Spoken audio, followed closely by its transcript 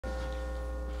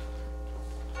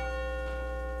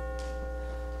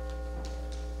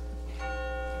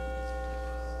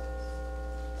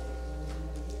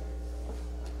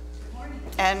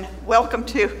and welcome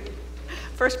to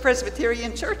First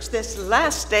Presbyterian Church this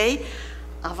last day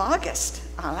of August,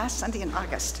 last Sunday in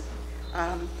August.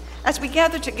 As we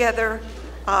gather together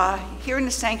here in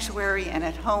the sanctuary and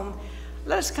at home,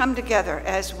 let us come together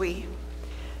as we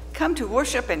come to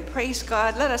worship and praise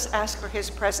God. Let us ask for his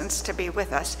presence to be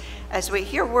with us as we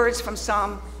hear words from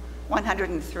Psalm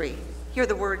 103. Hear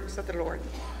the words of the Lord.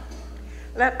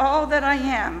 Let all that I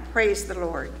am praise the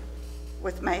Lord.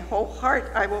 With my whole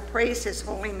heart I will praise his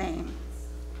holy name.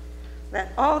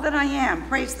 Let all that I am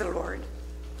praise the Lord.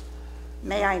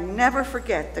 May I never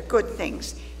forget the good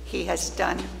things he has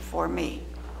done for me.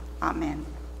 Amen.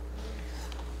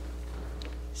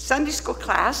 Sunday school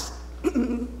class,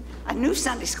 a new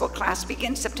Sunday school class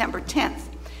begins September 10th,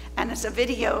 and it's a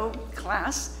video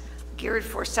class geared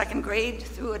for second grade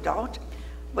through adult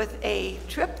with a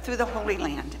trip through the Holy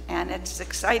Land. And it's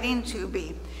exciting to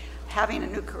be having a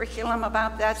new curriculum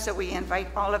about that, so we invite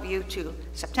all of you to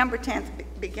September 10th,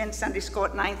 begin Sunday school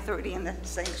at 9:30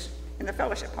 in the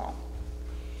fellowship hall.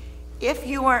 If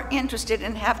you are interested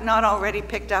and have not already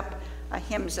picked up a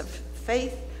Hymns of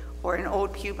Faith or an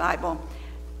old Pew Bible,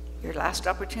 your last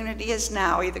opportunity is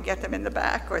now. Either get them in the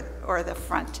back or the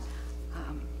front.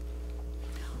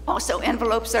 Also,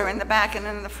 envelopes are in the back and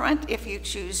in the front if you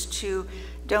choose to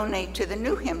donate to the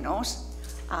new hymnals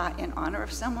in honor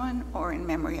of someone or in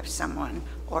memory of someone,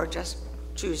 or just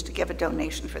choose to give a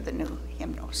donation for the new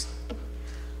hymnals.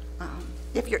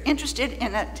 If you're interested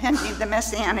in attending the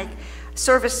Messianic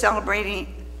service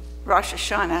celebrating Rosh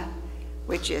Hashanah,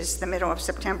 which is the middle of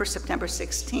September, September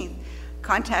 16th,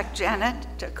 contact Janet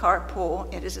to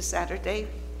carpool. It is a Saturday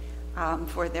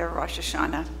for their Rosh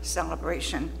Hashanah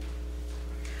celebration.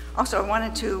 Also, I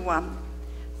wanted to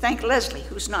thank Leslie,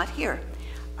 who's not here.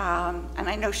 And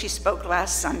I know she spoke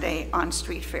last Sunday on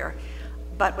Street Fair,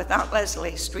 but without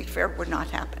Leslie, Street Fair would not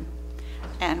happen.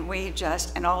 And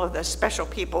and all of the special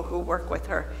people who work with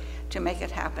her to make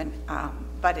it happen.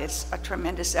 But it's a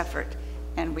tremendous effort,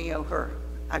 and we owe her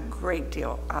a great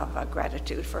deal of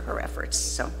gratitude for her efforts.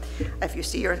 So if you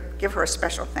see her, give her a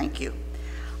special thank you.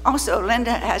 Also,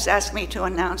 Linda has asked me to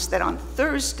announce that on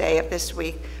Thursday of this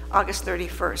week, August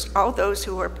 31st, all those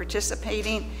who are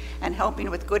participating and helping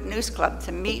with Good News Club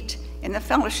to meet in the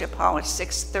fellowship hall at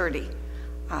 6:30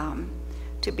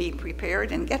 to be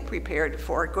prepared and get prepared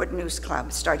for Good News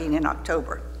Club starting in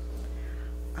October.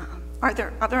 Are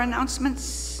there other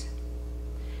announcements?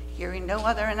 Hearing no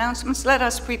other announcements, let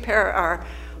us prepare our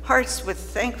hearts with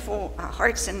thankful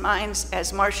hearts and minds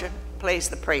as Marcia plays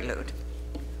the prelude.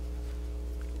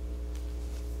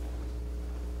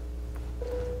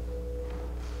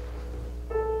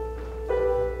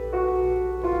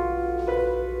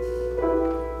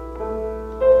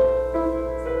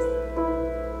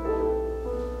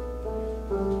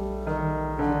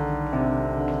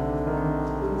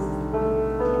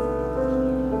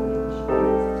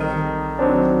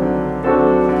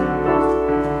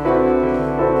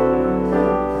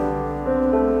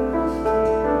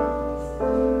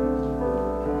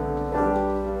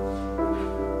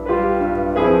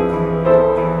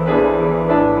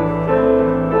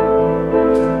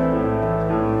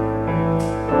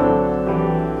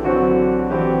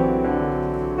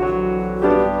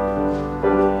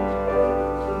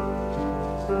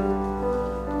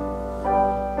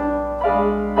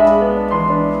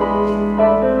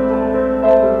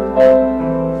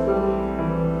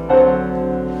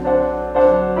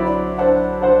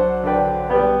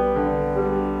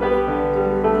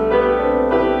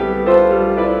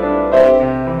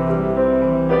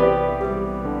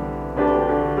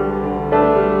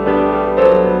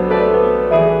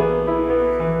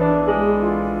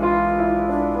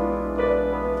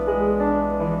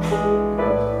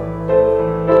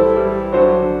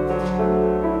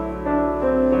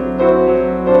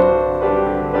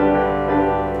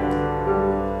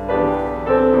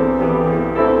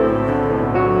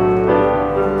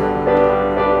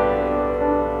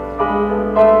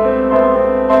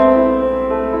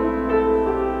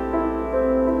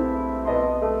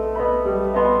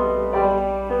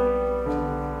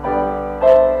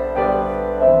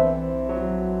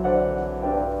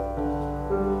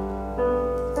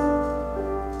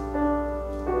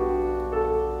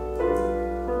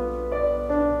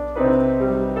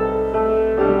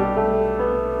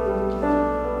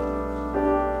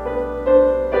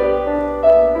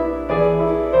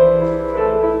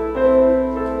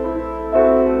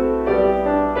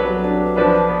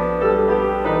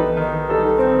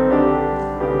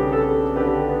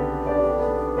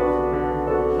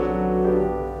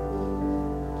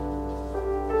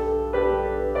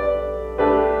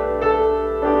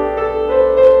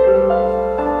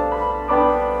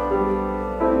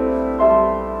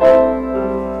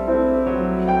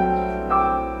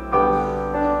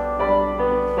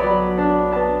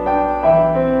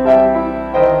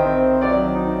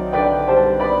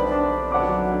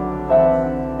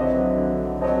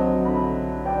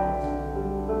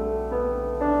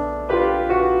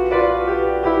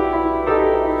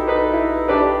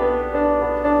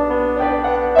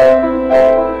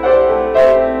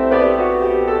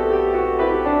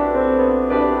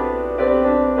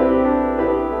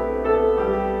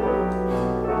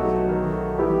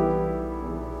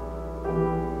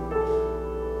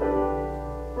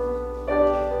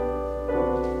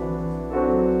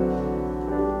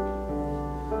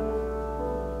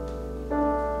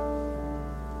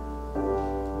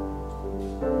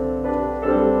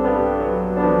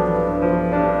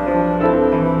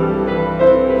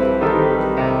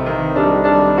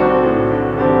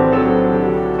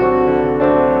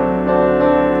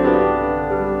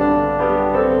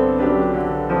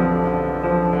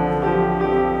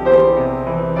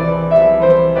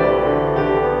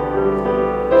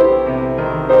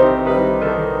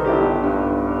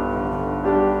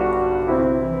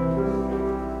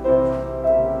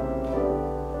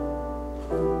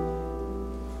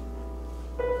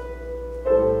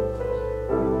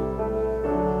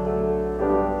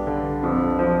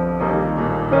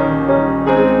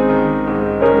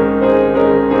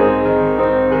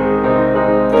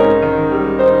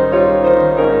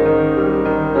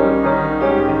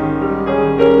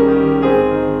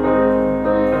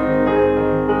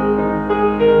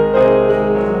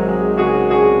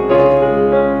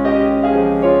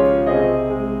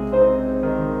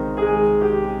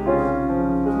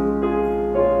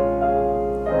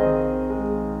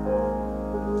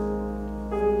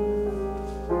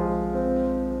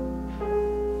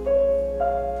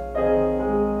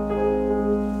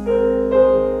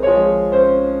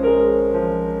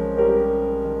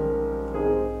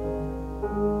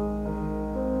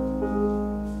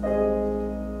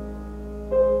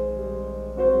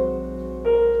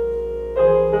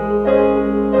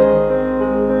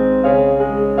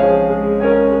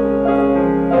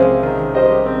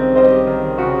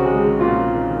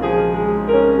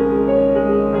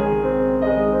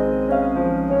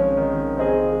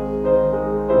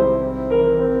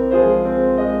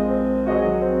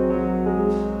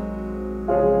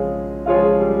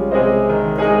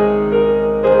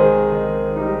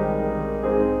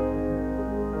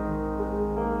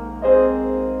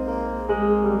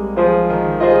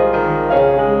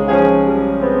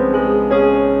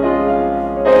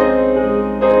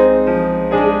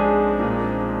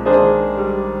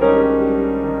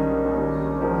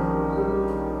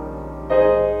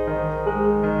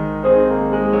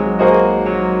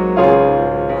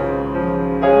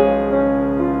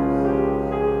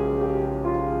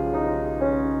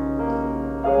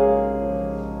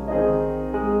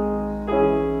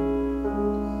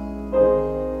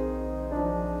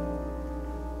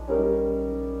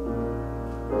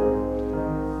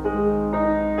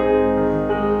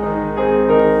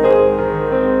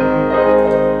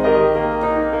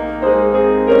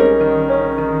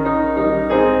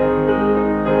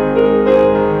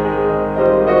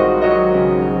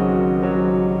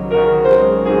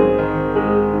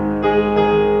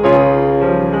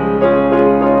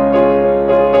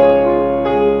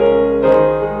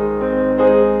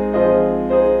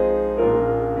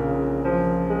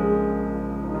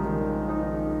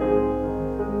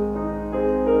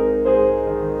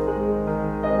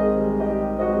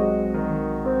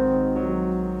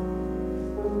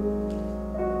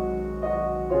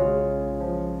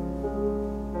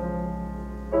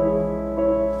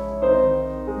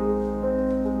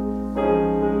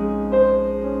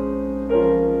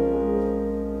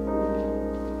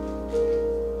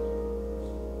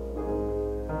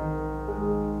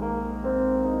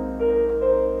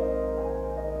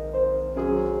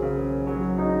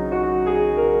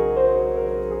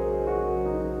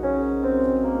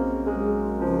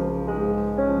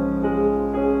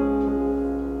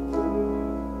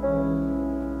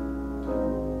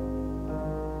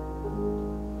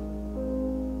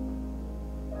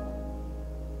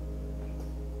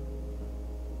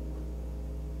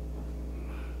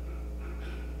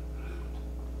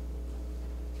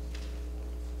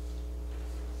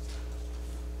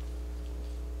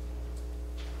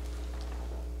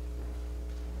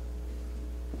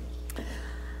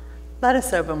 Let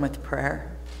us open with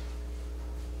prayer.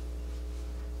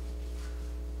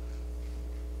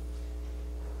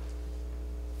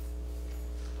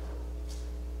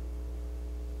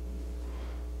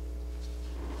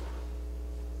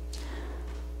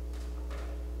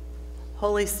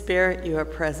 Holy Spirit, you are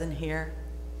present here.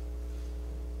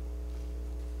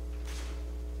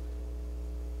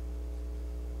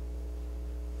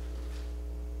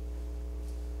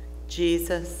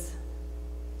 Jesus,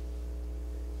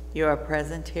 you are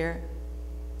present here.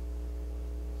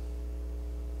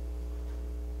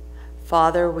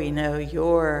 Father, we know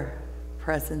your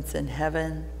presence in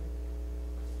heaven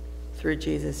through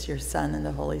Jesus, your Son, and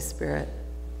the Holy Spirit.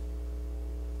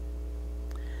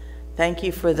 Thank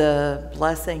you for the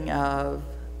blessing of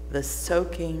the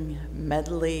soaking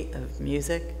medley of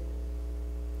music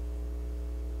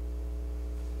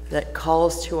that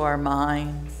calls to our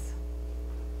minds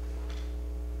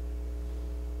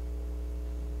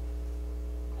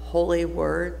holy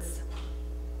words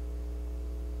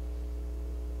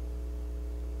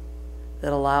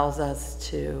that allows us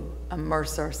to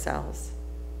immerse ourselves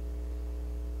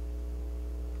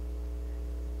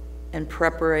in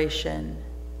preparation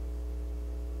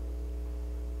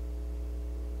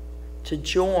to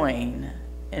join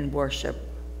in worship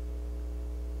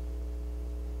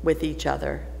with each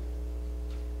other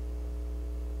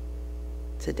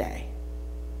today.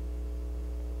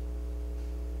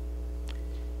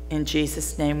 In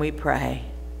Jesus' name we pray.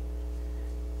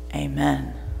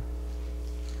 Amen.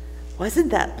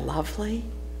 Wasn't that lovely?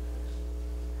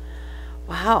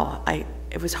 Wow,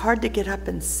 it was hard to get up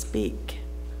and speak.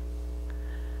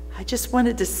 I just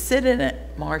wanted to sit in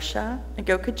it, Marcia, and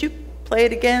go, could you play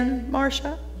it again,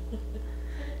 Marcia?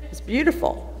 It's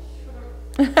beautiful.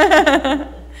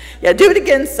 Yeah, do it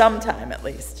again sometime at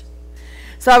least.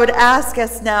 So I would ask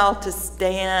us now to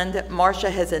stand. Marcia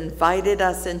has invited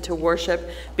us into worship.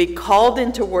 Be called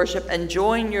into worship and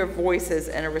join your voices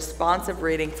in a responsive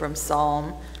reading from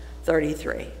Psalm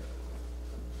 33.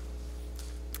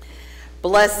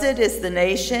 Blessed is the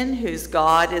nation whose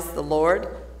God is the Lord,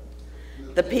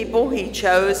 the people he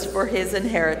chose for his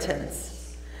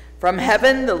inheritance. From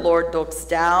heaven the Lord looks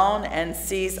down and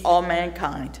sees all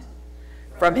mankind.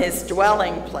 From his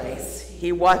dwelling place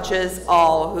he watches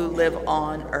all who live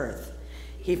on earth.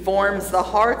 He forms the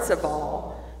hearts of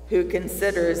all who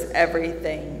considers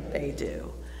everything they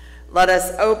do. Let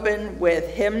us open with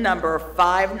hymn number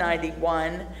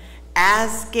 591,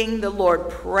 asking the Lord,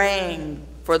 praying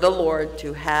for the Lord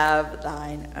to have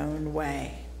thine own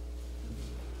way.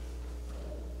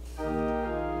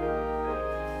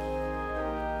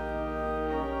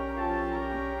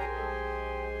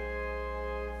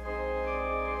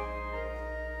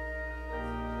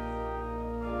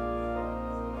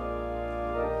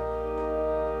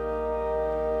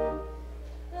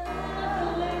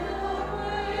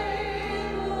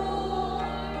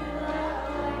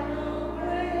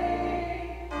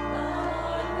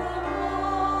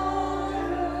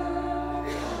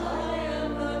 I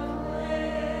am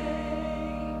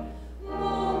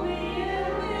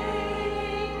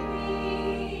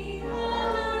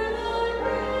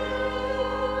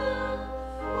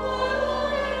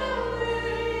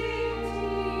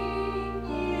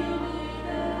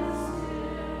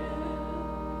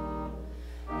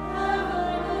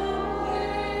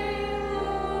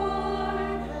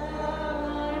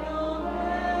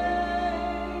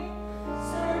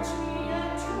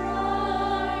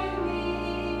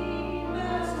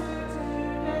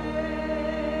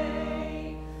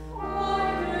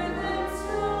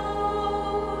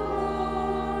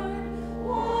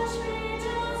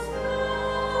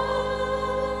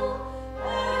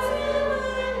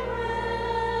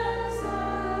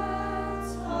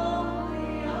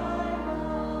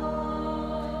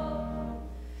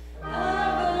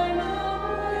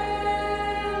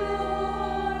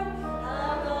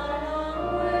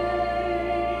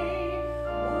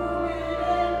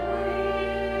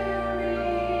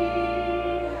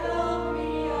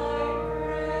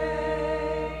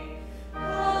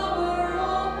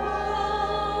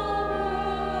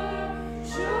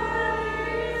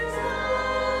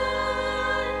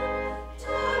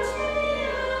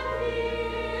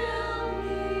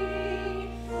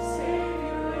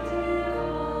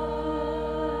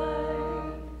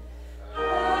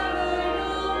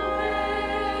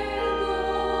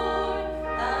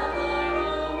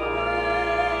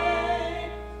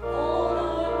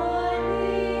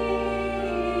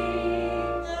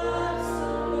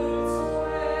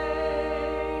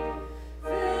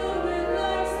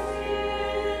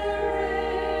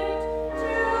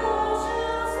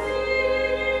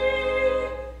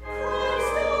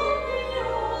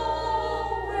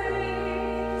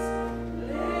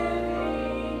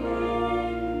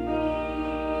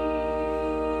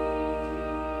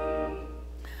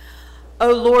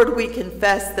O Lord, we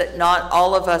confess that not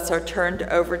all of us are turned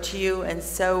over to you, and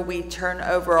so we turn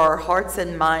over our hearts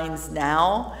and minds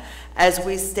now as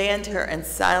we stand here and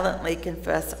silently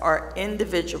confess our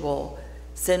individual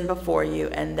sin before you,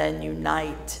 and then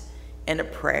unite in a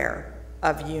prayer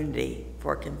of unity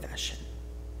for confession.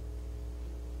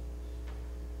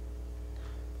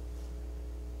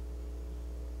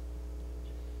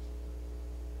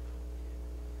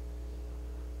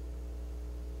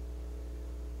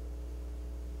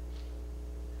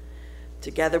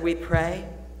 Together we pray.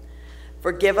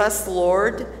 Forgive us,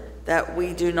 Lord, that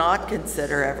we do not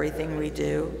consider everything we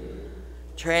do.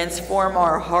 Transform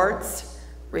our hearts,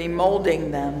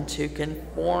 remolding them to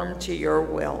conform to your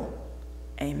will.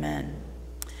 Amen.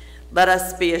 Let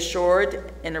us be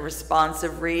assured in a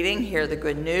responsive reading, hear the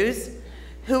good news.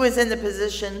 Who is in the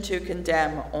position to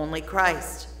condemn? Only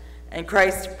Christ. And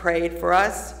Christ prayed for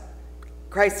us.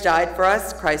 Christ died for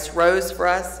us. Christ rose for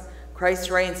us. Christ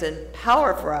reigns in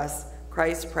power for us.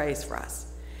 Christ prays for us.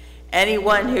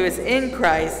 Anyone who is in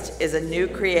Christ is a new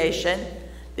creation.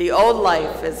 The old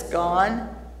life is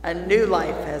gone. A new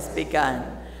life has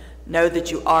begun. Know that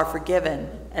you are forgiven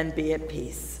and be at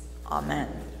peace. Amen.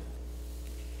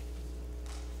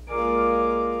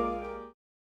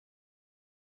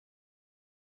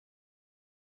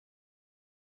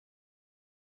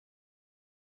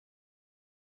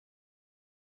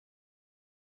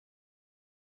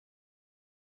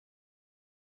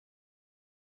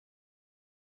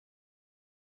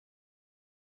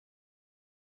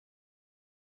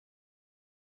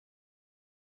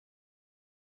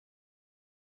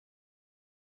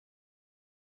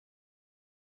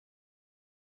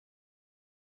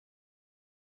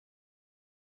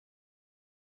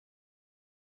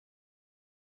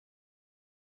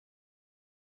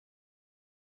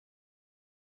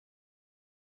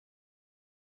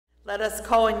 Let us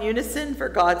call in unison for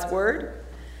God's word.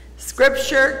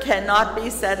 Scripture cannot be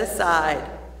set aside.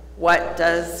 What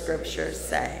does Scripture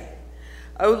say?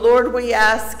 O Lord, we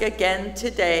ask again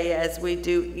today, as we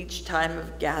do each time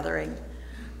of gathering,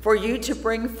 for you to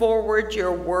bring forward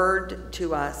your word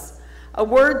to us, a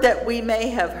word that we may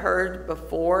have heard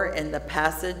before in the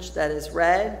passage that is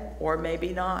read, or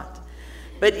maybe not.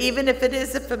 But even if it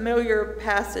is a familiar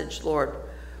passage, Lord,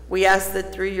 we ask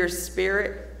that through your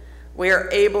Spirit, we are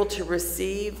able to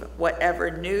receive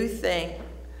whatever new thing,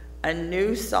 a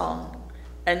new song,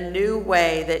 a new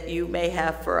way that you may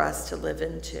have for us to live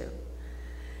into.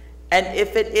 And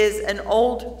if it is an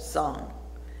old song,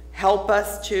 help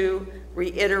us to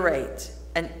reiterate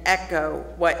and echo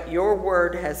what your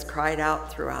word has cried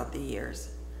out throughout the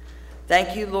years.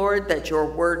 Thank you, Lord, that your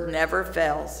word never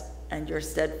fails and your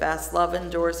steadfast love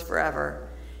endures forever.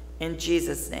 In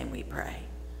Jesus' name we pray.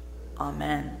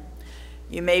 Amen.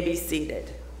 You may be seated.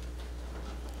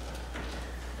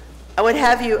 I would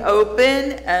have you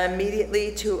open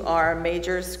immediately to our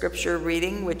major scripture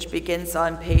reading, which begins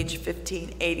on page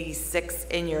 1586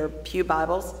 in your pew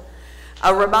Bibles.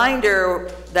 A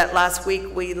reminder that last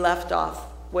week we left off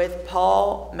with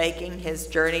Paul making his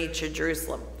journey to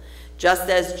Jerusalem. Just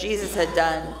as Jesus had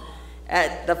done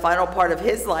at the final part of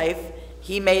his life,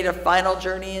 he made a final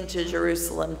journey into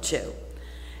Jerusalem too.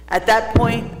 At that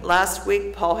point, last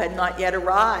week, Paul had not yet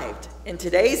arrived. In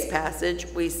today's passage,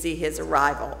 we see his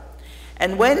arrival.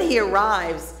 And when he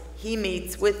arrives, he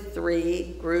meets with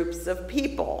three groups of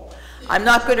people. I'm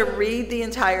not going to read the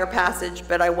entire passage,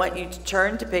 but I want you to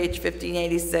turn to page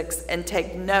 1586 and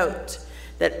take note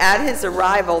that at his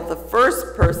arrival, the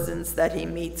first persons that he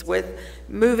meets with,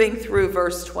 moving through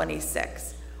verse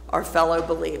 26, are fellow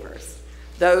believers,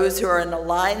 those who are in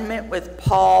alignment with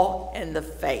Paul in the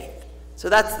faith. So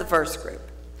that's the first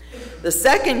group. The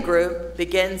second group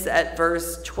begins at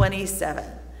verse 27.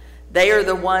 They are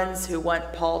the ones who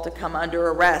want Paul to come under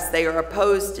arrest. They are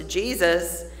opposed to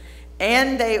Jesus,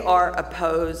 and they are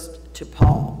opposed to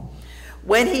Paul.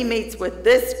 When he meets with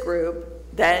this group,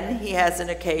 then he has an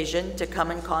occasion to come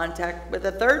in contact with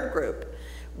a third group,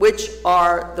 which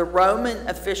are the Roman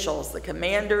officials, the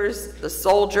commanders, the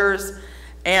soldiers,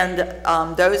 and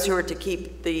those who are to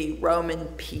keep the Roman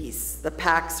peace, the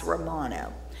Pax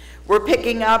Romana. We're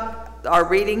picking up our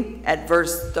reading at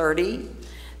verse 30,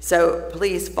 so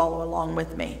please follow along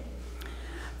with me.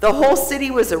 The whole city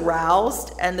was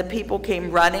aroused, and the people came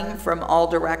running from all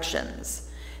directions.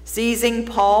 Seizing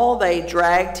Paul, they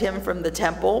dragged him from the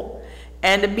temple,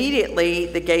 and immediately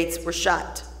the gates were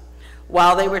shut.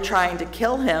 While they were trying to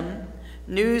kill him,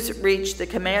 news reached the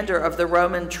commander of the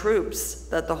Roman troops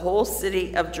that the whole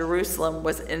city of Jerusalem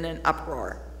was in an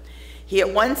uproar. He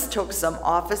at once took some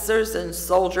officers and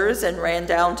soldiers and ran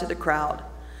down to the crowd.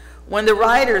 When the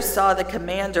riders saw the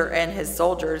commander and his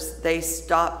soldiers, they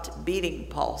stopped beating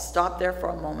Paul. Stop there for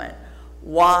a moment.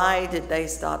 Why did they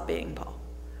stop beating Paul?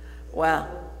 Well,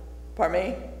 pardon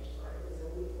me?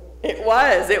 It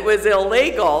was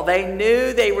illegal. They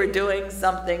knew they were doing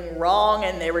something wrong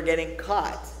and they were getting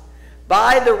caught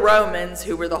by the Romans,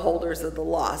 who were the holders of the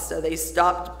law. So they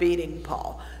stopped beating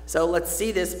Paul. So let's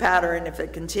see this pattern if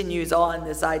it continues on,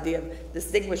 this idea of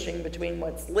distinguishing between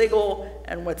what's legal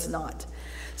and what's not.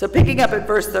 So picking up at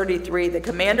verse 33, the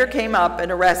commander came up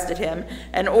and arrested him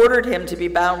and ordered him to be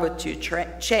bound with 2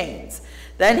 chains.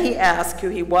 Then he asked who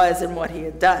he was and what he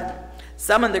had done.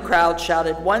 Some in the crowd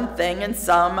shouted one thing and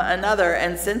some another,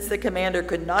 and since the commander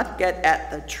could not get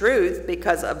at the truth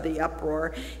because of the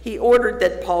uproar, he ordered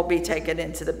that Paul be taken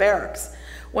into the barracks.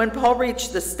 When Paul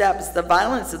reached the steps, the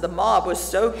violence of the mob was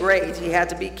so great he had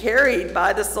to be carried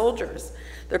by the soldiers.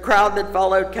 The crowd that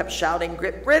followed kept shouting,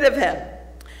 "Get rid of him!"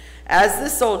 As the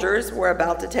soldiers were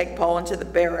about to take Paul into the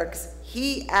barracks,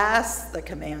 he asked the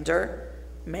commander,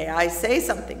 "May I say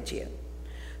something to you?"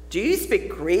 "Do you speak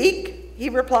Greek?" he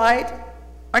replied.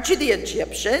 "Aren't you the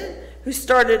Egyptian who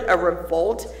started a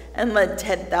revolt and led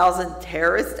 10,000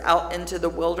 terrorists out into the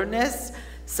wilderness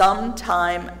some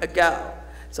time ago?"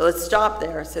 So let's stop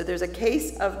there. So there's a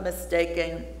case of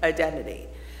mistaken identity.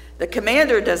 The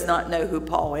commander does not know who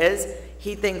Paul is.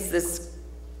 He thinks this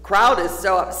crowd is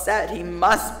so upset he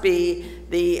must be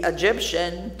the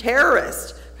Egyptian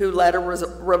terrorist who led a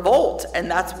revolt, and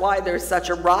that's why there's such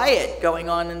a riot going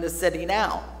on in the city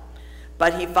now.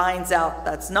 But he finds out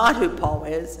that's not who Paul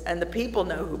is, and the people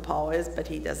know who Paul is, but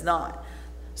he does not.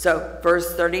 So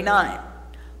verse 39,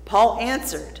 Paul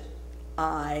answered,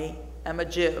 "I am a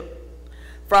Jew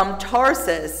from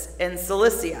Tarsus in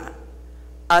Cilicia,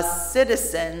 a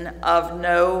citizen of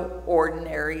no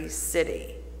ordinary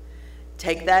city."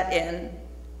 Take that in,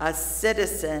 a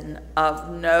citizen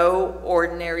of no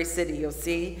ordinary city. You'll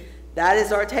see that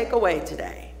is our takeaway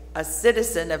today, a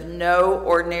citizen of no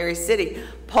ordinary city.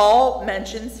 Paul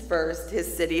mentions first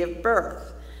his city of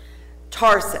birth,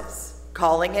 Tarsus,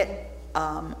 calling it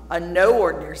a no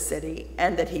ordinary city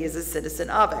and that he is a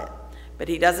citizen of it. But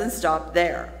he doesn't stop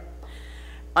there.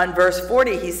 On verse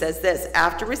 40, he says this,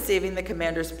 "After receiving the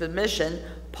commander's permission,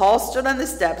 Paul stood on the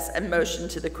steps and motioned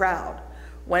to the crowd.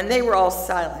 When they were all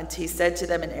silent, he said to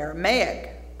them in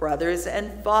Aramaic, 'Brothers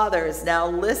and fathers, now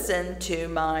listen to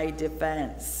my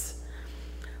defense.'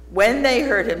 When they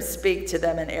heard him speak to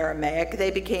them in Aramaic, they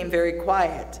became very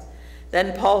quiet.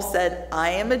 Then Paul said, 'I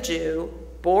am a Jew,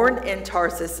 born in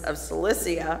Tarsus of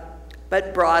Cilicia,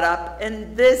 but brought up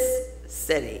in this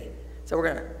city.'" So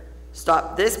we're going to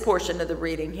stop this portion of the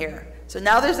reading here. So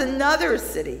now there's another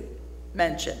city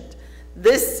mentioned.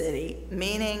 This city,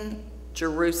 meaning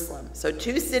Jerusalem. So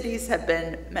 2 cities have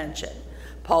been mentioned.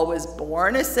 Paul was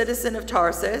born a citizen of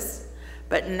Tarsus,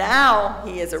 but now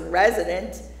he is a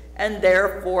resident and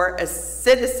therefore a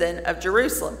citizen of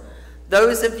Jerusalem.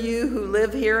 Those of you who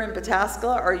live here in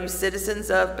Pataskala, are you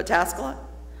citizens of Pataskala?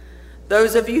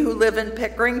 Those of you who live in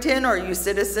Pickerington, are you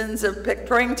citizens of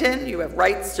Pickerington? You have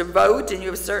rights to vote and you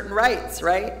have certain rights,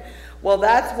 right? Well,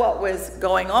 that's what was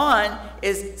going on,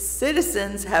 is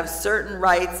citizens have certain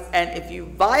rights, and if you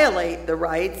violate the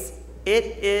rights,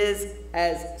 it is,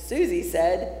 as Susie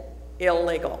said,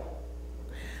 illegal.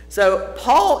 So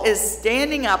Paul is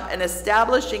standing up and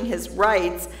establishing his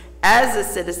rights as a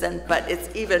citizen, but it's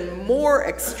even more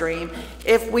extreme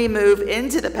if we move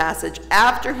into the passage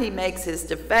after he makes his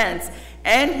defense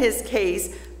and his case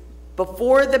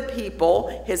before the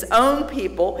people, his own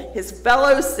people, his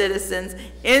fellow citizens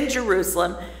in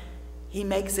Jerusalem. He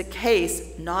makes a case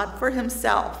not for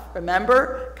himself.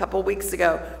 Remember, a couple weeks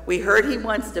ago, we heard he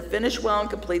wants to finish well and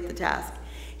complete the task.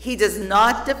 He does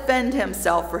not defend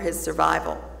himself for his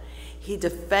survival. He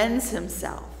defends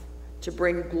himself to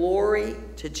bring glory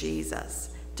to Jesus,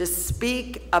 to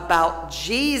speak about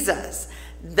Jesus.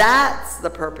 That's the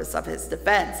purpose of his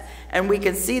defense. And we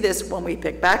can see this when we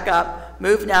pick back up,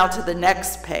 move now to the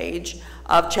next page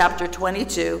of chapter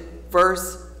 22,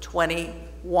 verse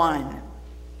 21.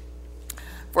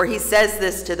 For he says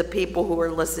this to the people who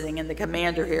are listening, and the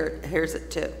commander hears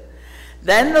it too.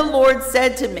 "Then the Lord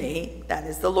said to me," that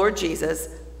is the Lord Jesus,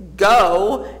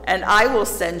 "Go, and I will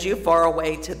send you far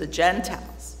away to the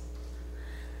Gentiles."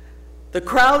 The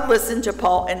crowd listened to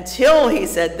Paul until he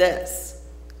said this.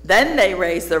 Then they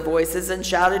raised their voices and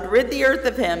shouted, "Rid the earth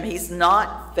of him, he's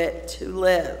not fit to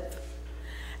live."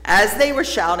 As they were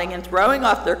shouting and throwing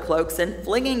off their cloaks and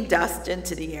flinging dust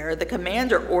into the air, the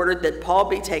commander ordered that Paul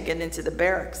be taken into the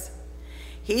barracks.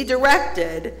 He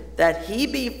directed that he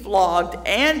be flogged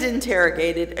and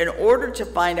interrogated in order to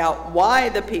find out why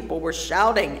the people were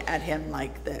shouting at him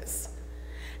like this.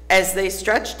 As they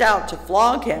stretched out to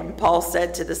flog him, Paul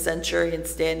said to the centurion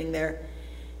standing there,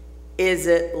 "Is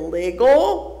it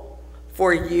legal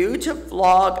for you to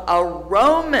flog a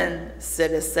Roman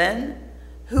citizen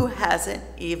who hasn't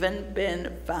even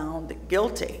been found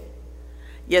guilty?"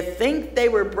 You think they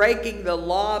were breaking the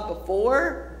law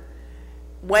before?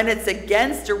 When it's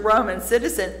against a Roman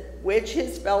citizen, which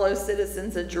his fellow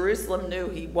citizens in Jerusalem knew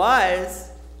he was,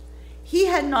 he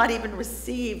had not even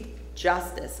received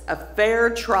justice, a fair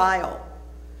trial.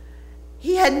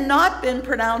 He had not been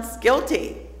pronounced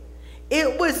guilty.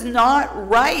 It was not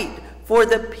right for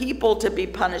the people to be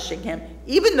punishing him,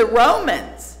 even the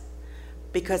Romans,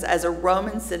 because as a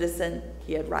Roman citizen,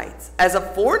 he had rights. As a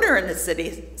foreigner in the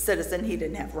citizen, he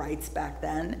didn't have rights back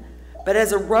then, but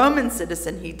as a Roman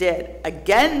citizen, he did.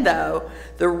 Again, though,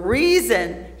 the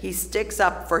reason he sticks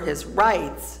up for his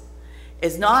rights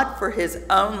is not for his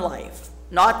own life,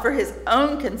 not for his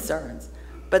own concerns,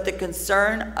 but the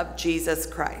concern of Jesus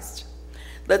Christ.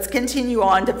 Let's continue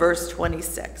on to verse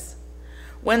 26.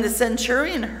 When the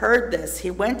centurion heard this,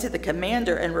 he went to the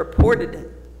commander and reported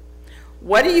it.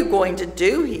 "What are you going to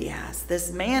do?" he asked.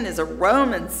 "This man is a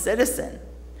Roman citizen."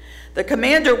 The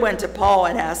commander went to Paul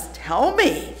and asked, "Tell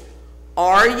me,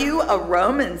 are you a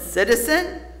Roman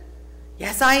citizen?"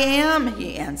 "Yes, I am,"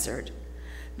 he answered.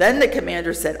 Then the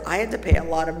commander said, "I had to pay a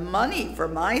lot of money for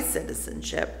my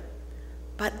citizenship."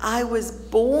 "But I was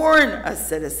born a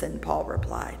citizen," Paul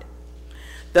replied.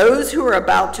 Those who were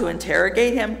about to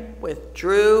interrogate him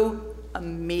withdrew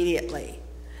immediately.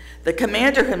 The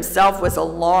commander himself was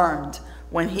alarmed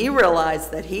when he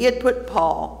realized that he had put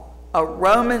Paul, a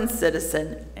Roman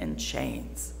citizen, in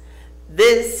chains.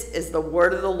 This is the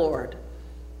word of the Lord.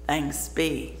 Thanks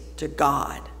be to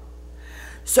God.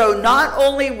 So not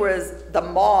only was the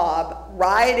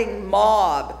rioting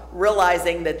mob,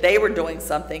 realizing that they were doing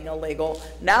something illegal,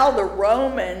 now the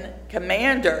Roman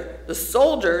commander, the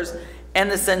soldiers,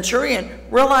 and the centurion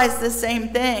realized the same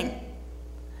thing,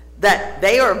 that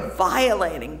they are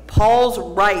violating Paul's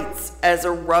rights as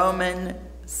a Roman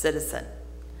citizen.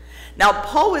 Now,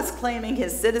 Paul is claiming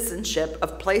his citizenship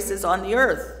of places on the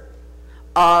earth,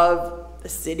 of the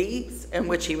cities in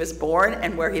which he was born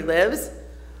and where he lives,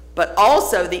 but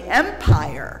also the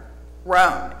empire,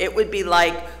 Rome. It would be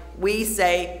like we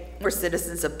say we're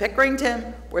citizens of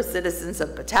Pickerington, we're citizens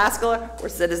of Pataskala, we're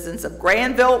citizens of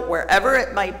Granville, wherever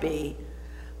it might be,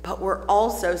 but we're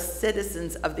also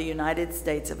citizens of the United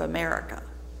States of America.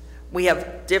 We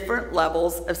have different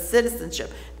levels of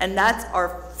citizenship, and that's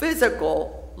our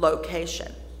physical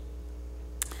location.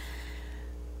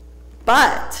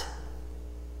 But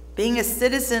being a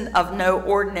citizen of no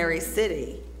ordinary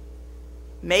city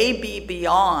may be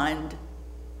beyond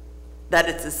that.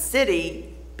 It's a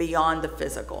city beyond the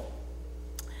physical.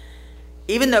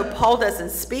 Even though Paul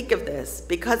doesn't speak of this,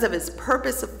 because of his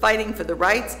purpose of fighting for the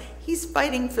rights, he's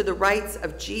fighting for the rights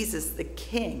of Jesus the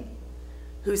King,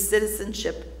 whose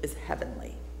citizenship is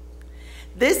heavenly.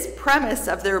 This premise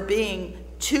of there being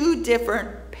two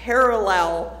different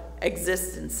parallel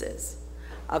existences,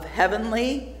 of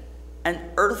heavenly and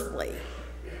earthly,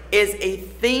 is a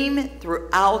theme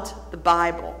throughout the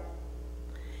Bible.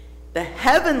 The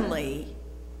heavenly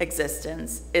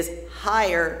existence is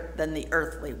higher than the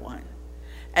earthly one.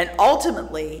 And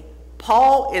ultimately,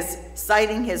 Paul is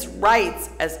citing his rights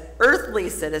as earthly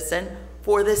citizen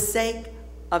for the sake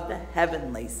of the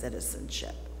heavenly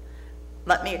citizenship.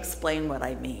 Let me explain what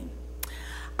I mean.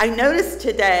 I noticed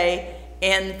today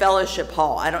in Fellowship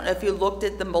Hall, I don't know if you looked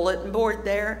at the bulletin board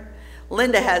there,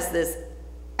 Linda has this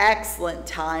excellent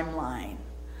timeline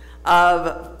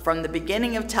of from the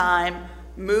beginning of time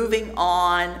moving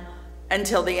on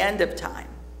until the end of time.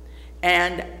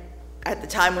 And at the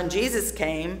time when Jesus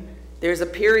came, there's a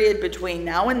period between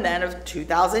now and then of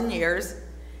 2,000 years,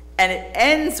 and it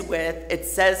ends with, it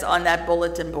says on that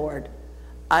bulletin board,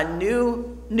 a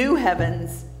new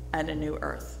heavens and a new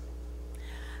earth.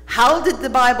 How did the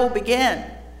Bible begin?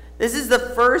 This is the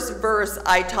first verse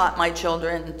I taught my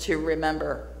children to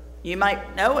remember. You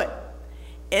might know it.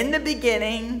 In the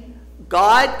beginning,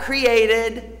 God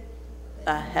created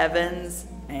the heavens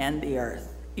and the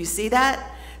earth. You see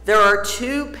that? There are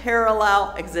two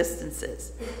parallel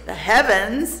existences, the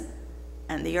heavens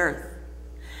and the earth.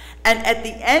 And at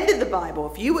the end of the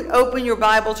Bible, if you would open your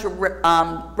Bible to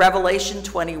Revelation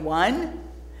 21,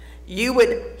 you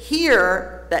would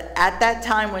hear that at that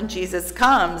time when Jesus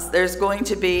comes, there's going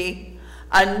to be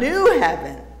a new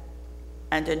heaven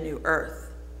and a new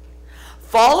earth.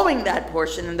 Following that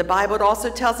portion in the Bible, it also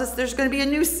tells us there's going to be a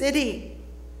new city,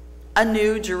 a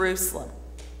new Jerusalem.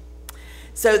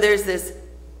 So there's this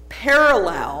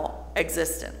parallel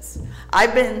existence.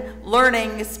 I've been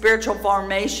learning spiritual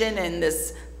formation in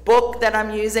this book that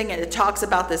I'm using, and it talks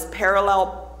about this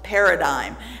parallel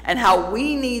paradigm and how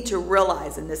we need to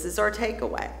realize, and this is our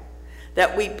takeaway,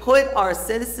 that we put our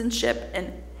citizenship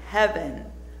in heaven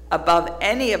above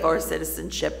any of our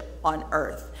citizenship on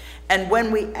earth. And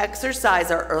when we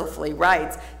exercise our earthly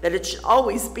rights, that it should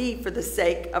always be for the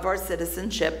sake of our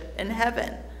citizenship in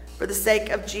heaven, for the sake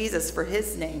of Jesus, for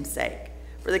his name's sake,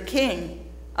 for the King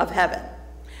of heaven.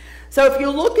 So if you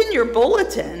look in your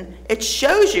bulletin, it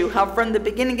shows you how from the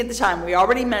beginning of the time, we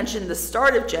already mentioned the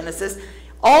start of Genesis.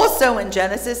 Also in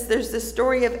Genesis, there's the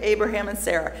story of Abraham and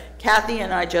Sarah. Kathy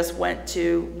and I just went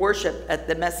to worship at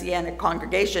the Messianic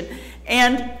congregation,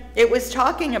 and it was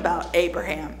talking about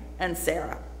Abraham and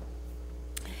Sarah.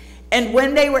 And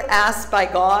when they were asked by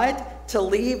God to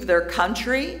leave their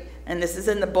country, and this is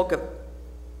in the book of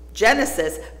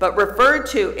Genesis, but referred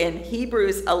to in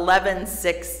Hebrews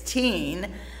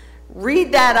 11:16,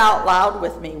 read that out loud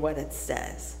with me, what it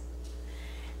says.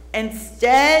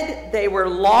 Instead, they were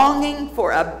longing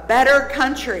for a better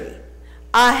country,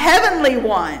 a heavenly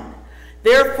one.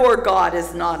 Therefore, God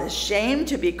is not ashamed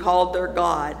to be called their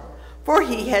God, for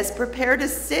he has prepared a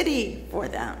city for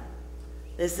them.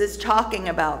 This is talking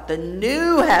about the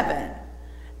new heaven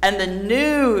and the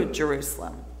new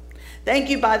Jerusalem. Thank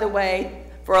you, by the way,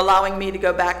 for allowing me to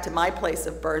go back to my place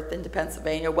of birth into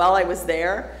Pennsylvania. While I was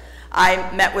there,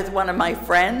 I met with one of my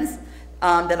friends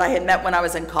that I had met when I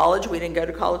was in college. We didn't go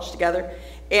to college together.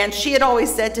 And she had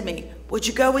always said to me, would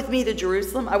you go with me to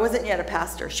Jerusalem? I wasn't yet a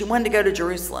pastor. She wanted to go to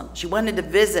Jerusalem. She wanted to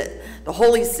visit the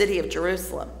holy city of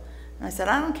Jerusalem. And I said,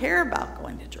 I don't care about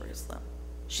going to Jerusalem.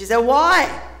 She said,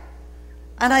 why?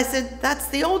 And I said, that's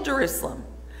the old Jerusalem.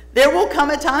 There will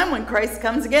come a time when Christ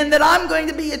comes again that I'm going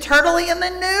to be eternally in the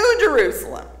new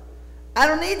Jerusalem. I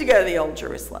don't need to go to the old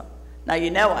Jerusalem. Now,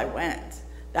 you know I went.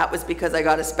 That was because I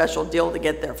got a special deal to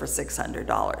get there for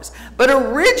 $600. But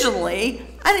originally,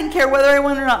 I didn't care whether I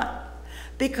went or not,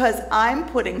 because I'm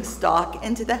putting stock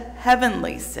into the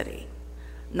heavenly city,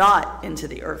 not into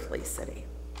the earthly city.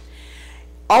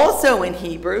 Also in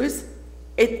Hebrews,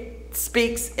 it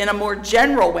speaks in a more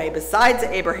general way, besides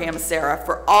Abraham and Sarah,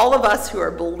 for all of us who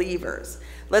are believers.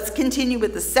 Let's continue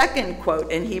with the second quote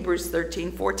in Hebrews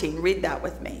 13:14. Read that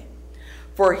with me.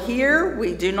 For here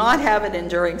we do not have an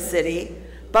enduring city,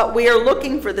 but we are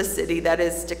looking for the city that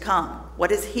is to come.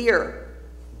 What is here?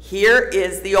 Here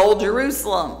is the old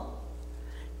Jerusalem.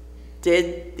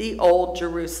 Did the old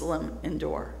Jerusalem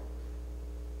endure?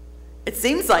 It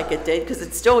seems like it did, because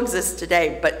it still exists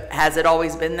today, but has it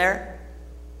always been there?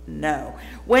 No.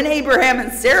 When Abraham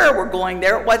and Sarah were going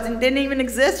there, it didn't even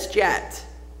exist yet.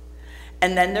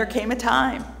 And then there came a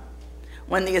time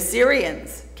when the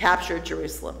Assyrians captured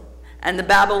Jerusalem, and the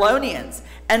Babylonians,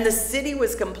 and the city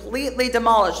was completely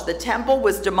demolished. The temple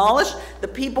was demolished. The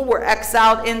people were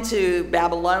exiled into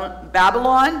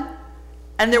Babylon,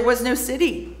 and there was no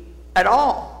city at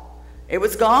all. It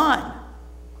was gone.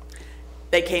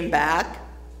 They came back,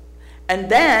 and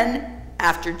then,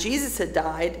 after Jesus had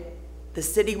died, the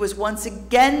city was once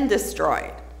again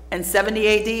destroyed in 70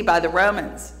 AD by the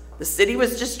Romans. The city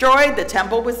was destroyed. The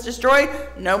temple was destroyed.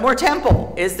 No more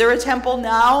temple. Is there a temple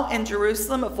now in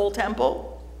Jerusalem, a full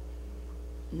temple?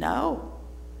 No.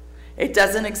 It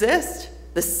doesn't exist.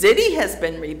 The city has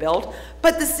been rebuilt,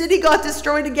 but the city got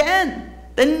destroyed again.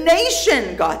 The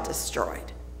nation got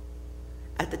destroyed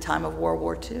at the time of World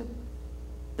War II.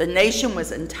 The nation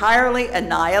was entirely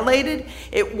annihilated.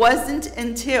 It wasn't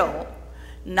until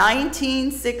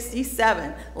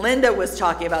 1967. Linda was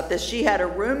talking about this. She had a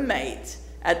roommate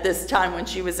at this time when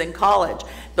she was in college.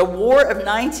 The War of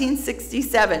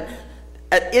 1967,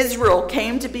 Israel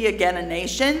came to be again a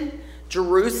nation.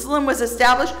 Jerusalem was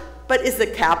established, but is the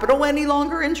capital any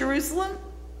longer in Jerusalem?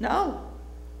 No.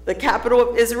 The capital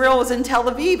of Israel is in Tel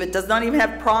Aviv. It does not even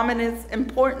have prominent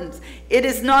importance. It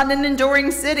is not an enduring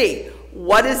city.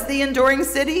 What is the enduring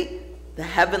city? The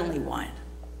heavenly one,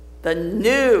 the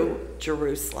new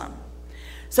Jerusalem.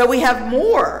 So we have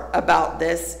more about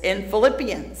this in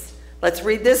Philippians. Let's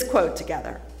read this quote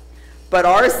together. But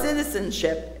our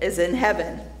citizenship is in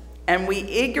heaven, and we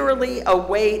eagerly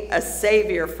await a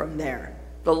Savior from there,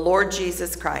 the Lord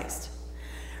Jesus Christ.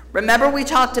 Remember, we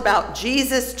talked about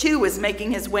Jesus too was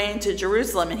making his way into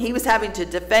Jerusalem, and he was having to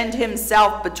defend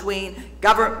himself before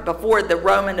the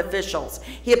Roman officials.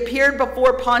 He appeared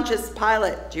before Pontius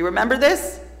Pilate. Do you remember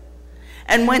this?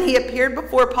 And when he appeared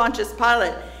before Pontius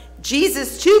Pilate,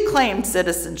 Jesus too claimed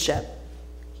citizenship.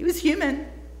 He was human.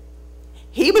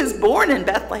 He was born in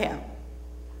Bethlehem.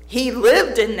 He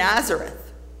lived in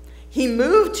Nazareth. He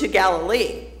moved to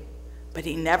Galilee, but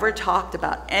he never talked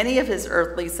about any of his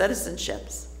earthly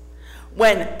citizenships.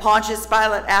 When Pontius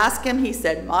Pilate asked him, he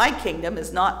said, "My kingdom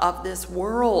is not of this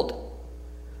world."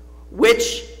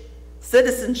 Which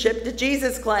citizenship did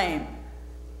Jesus claim?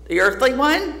 The earthly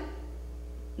one?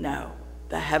 No,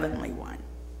 the heavenly one.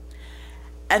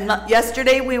 And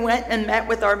yesterday we went and met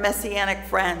with our Messianic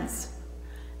friends.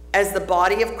 As the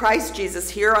body of Christ Jesus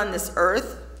here on this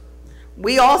earth,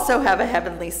 we also have a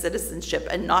heavenly citizenship,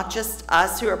 and not just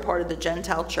us who are part of the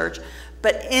Gentile church,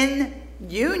 but in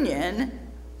union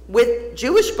with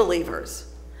Jewish believers.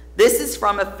 This is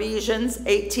from Ephesians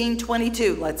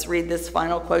 18:22. Let's read this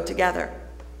final quote together.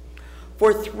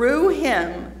 "For through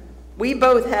him we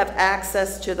both have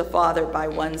access to the Father by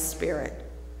one Spirit.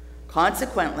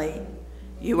 Consequently,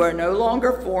 you are no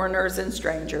longer foreigners and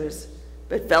strangers,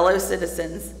 but fellow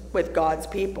citizens with God's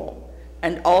people,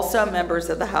 and also members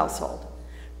of the household,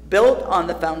 built on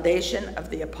the foundation of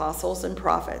the apostles and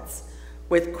prophets,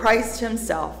 with Christ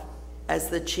himself as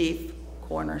the chief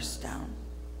cornerstone."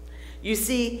 You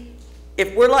see,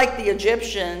 if we're like the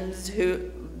Egyptians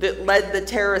that led the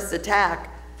terrorist attack,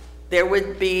 there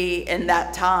would be, in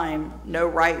that time, no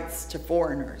rights to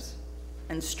foreigners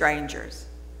and strangers.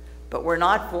 But we're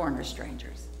not foreigners,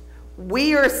 strangers.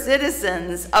 We are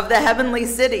citizens of the heavenly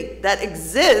city that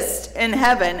exists in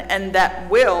heaven and that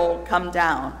will come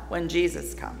down when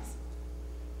Jesus comes.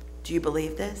 Do you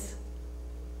believe this?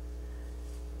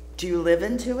 Do you live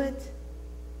into it?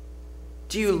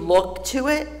 Do you look to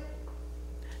it?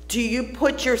 Do you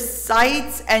put your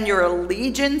sights and your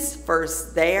allegiance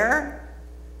first there?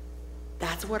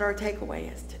 That's what our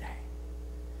takeaway is today.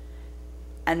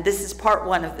 And this is part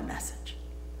one of the message.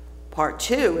 Part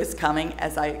two is coming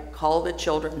as I call the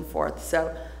children forth.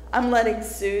 So I'm letting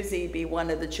Susie be one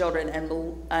of the children,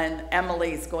 and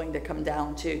Emily's going to come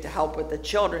down too to help with the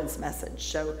children's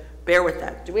message. So bear with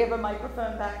that. Do we have a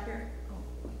microphone back here?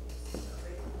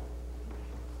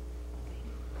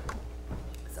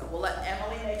 So we'll let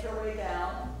Emily make her way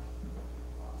down.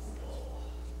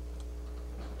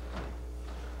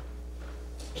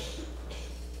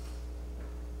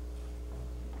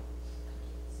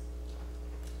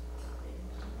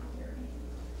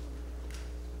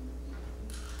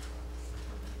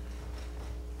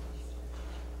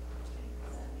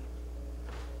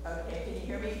 Okay, can you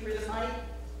hear me through the mic?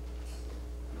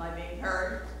 Am I being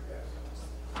heard?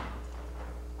 Yes.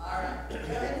 All right, go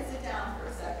ahead and sit down for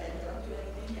a second. Don't do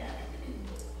anything yet.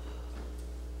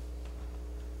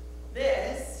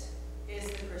 This is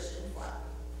the Christian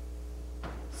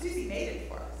flag. Susie made it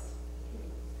for us.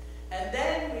 And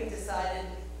then we decided,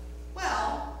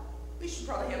 well, we should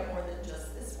probably have more than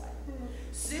just this one.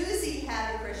 Susie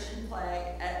had a Christian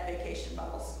flag at Vacation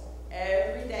Bible School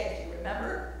every day. Do you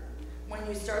remember? When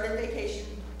you started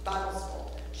Vacation Bible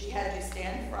School, she had you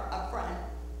stand up front.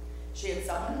 She had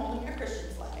someone holding a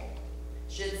Christian flag.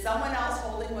 She had someone else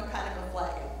holding what kind of a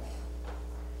flag?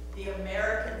 The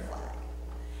American flag.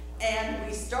 And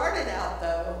we started out,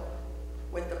 though,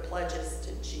 with the pledges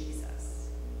to Jesus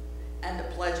and the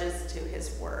pledges to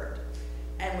his word.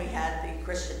 And we had the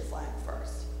Christian flag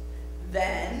first.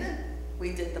 Then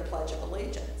we did the Pledge of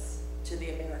Allegiance to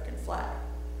the American flag.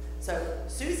 So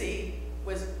Susie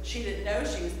she didn't know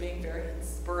she was being very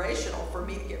inspirational for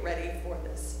me to get ready for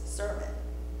this sermon.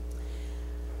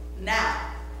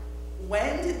 Now,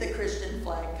 when did the Christian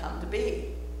flag come to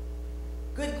be?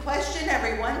 Good question,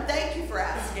 everyone. Thank you for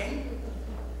asking.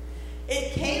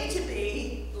 It came to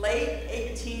be late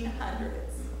 1800s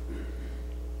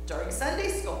during Sunday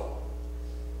school.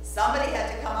 Somebody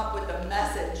had to come up with a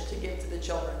message to give to the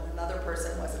children. Another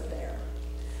person wasn't there.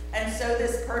 And so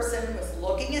this person was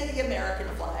looking at the American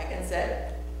flag and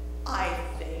said, I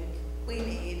think we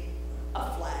need a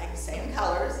flag, same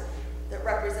colors, that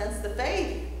represents the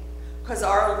faith. Because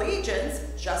our allegiance,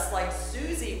 just like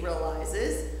Susie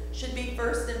realizes, should be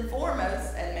first and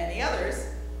foremost, and many others,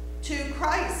 to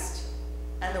Christ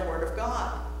and the Word of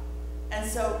God. And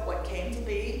so what came to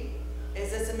be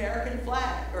is this American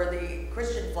flag, or the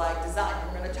Christian flag design.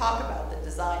 We're going to talk about the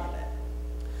design of it.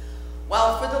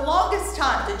 Well, for the longest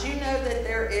time, did you know that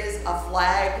there is a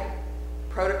flag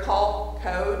protocol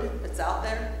code that's out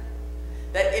there?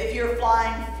 That if you're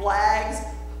flying flags,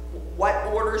 what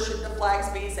order should the flags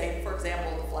be? Say, for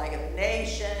example, the flag of the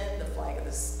nation, the flag of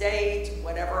the state,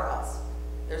 whatever else.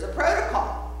 There's a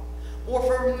protocol. Well,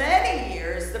 for many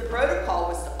years, the protocol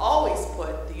was to always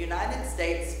put the United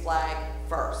States flag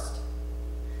first.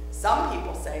 Some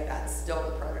people say that's still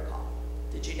the protocol.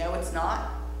 Did you know it's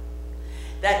not?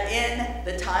 That in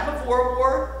the time of World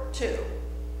War II,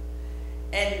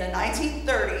 in the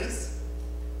 1930s,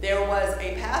 there was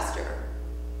a pastor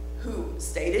who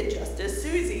stated, just as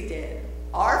Susie did,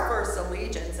 our first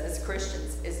allegiance as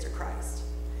Christians is to Christ.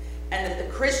 and that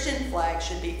the Christian flag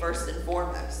should be first and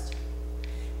foremost.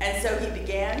 And so he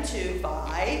began to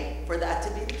fight for that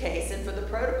to be the case and for the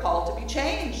protocol to be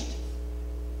changed.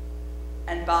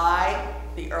 And by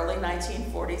the early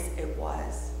 1940s, it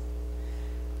was.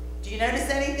 Do you notice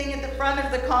anything at the front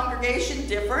of the congregation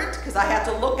different? Because I had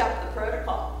to look up the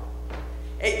protocol.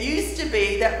 It used to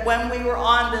be that when we were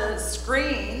on the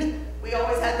screen, we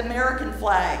always had the American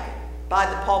flag by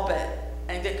the pulpit,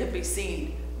 and it could be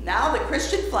seen. Now the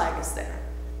Christian flag is there.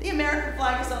 The American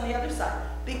flag is on the other side,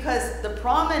 because the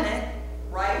prominent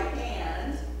right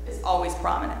hand is always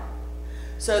prominent.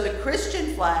 So the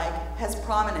Christian flag has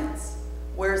prominence,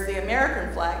 whereas the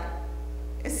American flag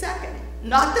is second.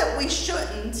 Not that we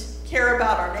shouldn't care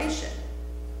about our nation,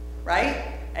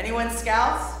 right? Anyone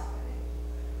Scouts?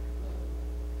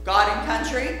 God and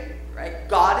country, right?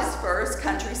 God is first,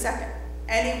 country second.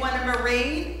 Anyone a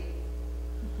Marine?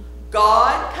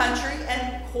 God, country,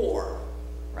 and Corps,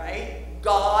 right?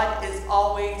 God is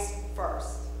always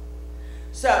first.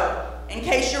 So, in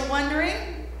case you're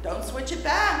wondering, don't switch it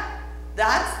back.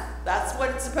 That's what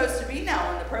it's supposed to be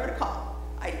now in the protocol.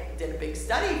 I did a big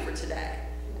study for today,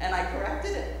 and I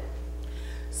corrected it.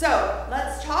 So,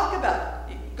 let's talk about,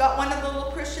 you got one of the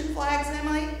little Christian flags,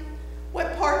 Emily?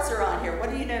 What parts are on here? What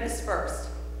do you notice first?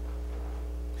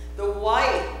 The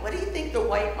white. What do you think the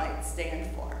white might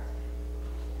stand for?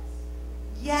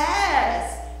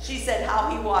 Yes. She said how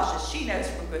he washes. She knows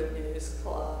from Good News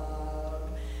Club.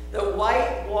 The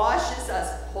white washes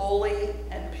us holy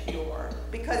and pure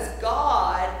because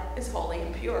God is holy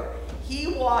and pure. He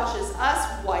washes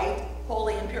us white,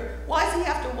 holy and pure. Why does he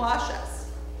have to wash us?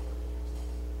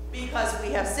 Because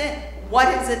we have sinned. What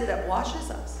is it that washes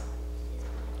us?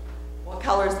 What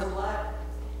color is the blood?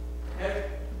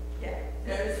 Yeah.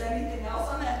 Notice anything else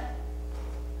on that?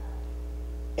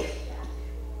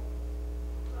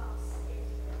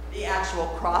 The actual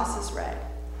cross is red.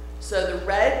 So the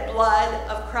red blood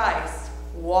of Christ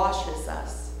washes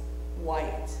us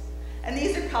white. And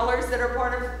these are colors that are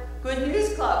part of Good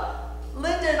News Club.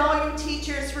 Linda and all you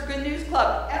teachers for Good News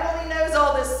Club, Emily knows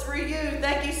all this through you.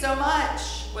 Thank you so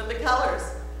much with the colors.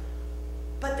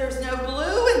 But there's no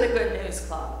blue in the Good News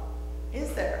Club,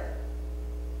 is there?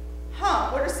 Huh,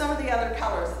 what are some of the other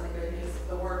colors in the Good News,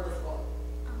 the wordless book?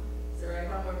 Is there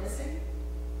anyone we're missing?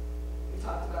 We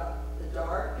talked about the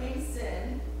dark being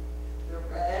sin, the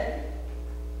red,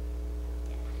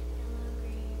 Yellow,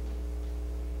 green.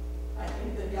 I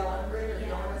think the yellow and green are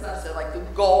the only ones up. So like the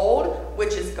gold,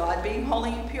 which is God being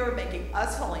holy and pure, making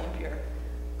us holy and pure.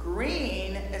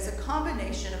 Green is a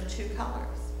combination of two colors.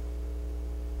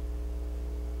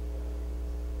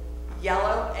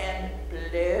 Yellow and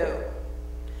blue.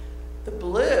 The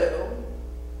blue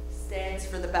stands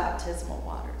for the baptismal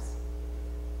waters.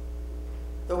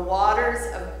 The waters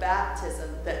of baptism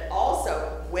that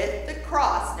also, with the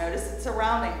cross, notice it's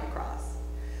surrounding the cross.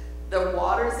 The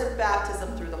waters of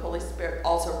baptism through the Holy Spirit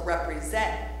also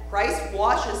represent, Christ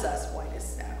washes us white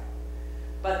as snow,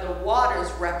 but the waters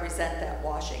represent that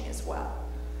washing as well.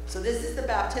 So this is the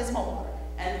baptismal water.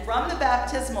 And from the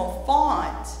baptismal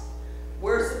font,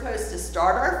 we're supposed to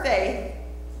start our faith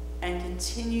and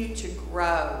continue to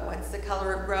grow. What's the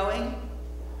color of growing?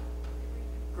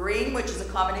 Green, which is a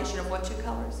combination of what two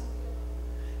colors?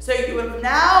 So you have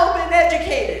now been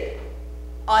educated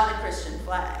on the Christian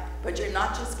flag, but you're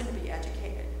not just going to be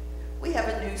educated. We have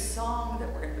a new song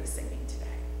that we're going to be singing today.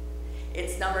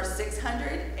 It's number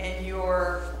 600 in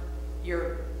your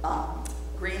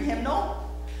green hymnal,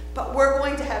 but we're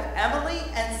going to have Emily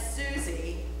and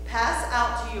Susie pass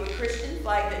out to you a Christian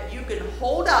flag that you can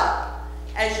hold up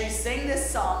as you sing this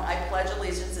song, I Pledge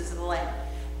Allegiance to the Lamb.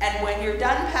 And when you're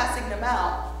done passing them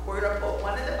out, we're going to put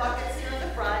one of the buckets here in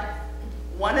the front,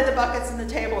 one of the buckets in the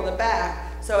table in the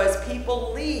back, so as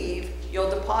people leave,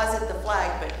 you'll deposit the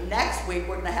flag, but next week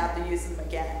we're going to have to use them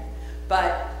again.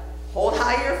 But hold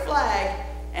high your flag,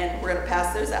 and we're going to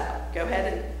pass those out. Go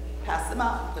ahead and pass them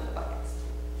out with the buckets.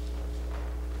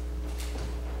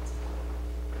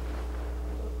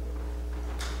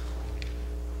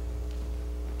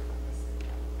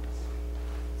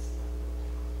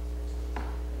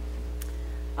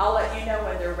 I'll let you know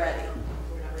when they're ready.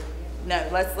 No,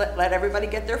 let's let everybody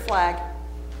get their flag.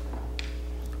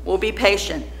 We'll be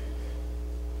patient.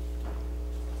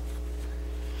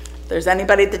 If there's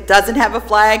anybody that doesn't have a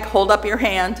flag, hold up your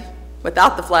hand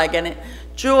without the flag in it.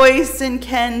 Joyce and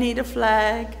Ken need a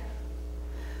flag.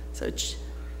 So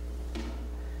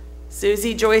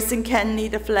Susie, Joyce, and Ken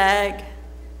need a flag.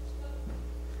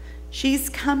 She's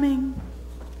coming.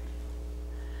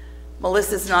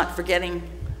 Melissa's not forgetting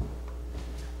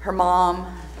her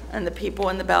mom and the people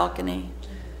in the balcony.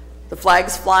 The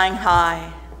flag's flying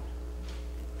high.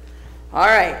 All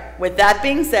right, with that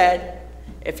being said,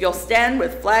 if you'll stand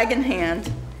with flag in hand,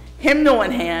 hymnal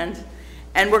in hand,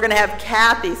 and we're going to have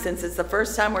Kathy, since it's the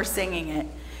first time we're singing it,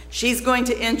 she's going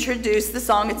to introduce the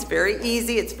song. It's very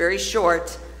easy, it's very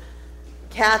short.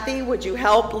 Kathy, would you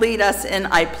help lead us in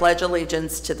I Pledge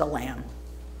Allegiance to the Lamb?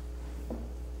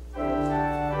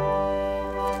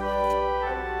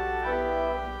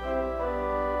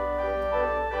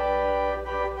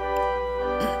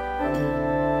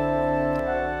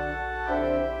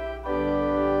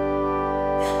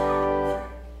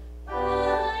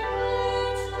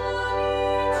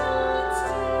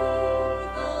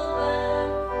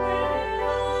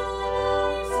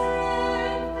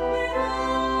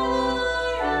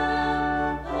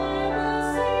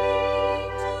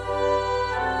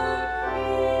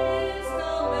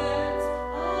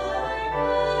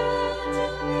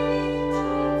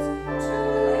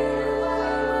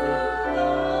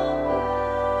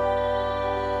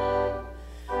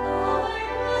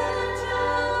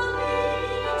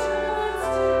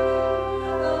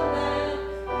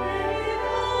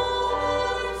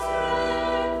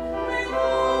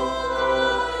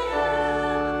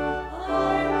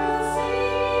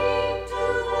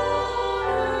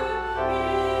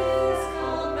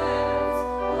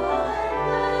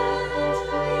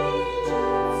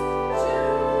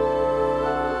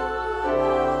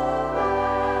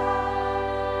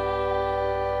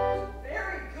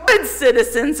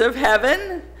 Citizens of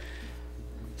heaven.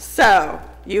 So,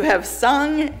 you have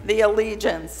sung the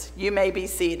allegiance. You may be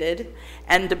seated.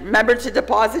 And remember to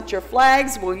deposit your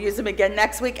flags. We'll use them again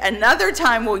next week. Another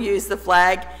time we'll use the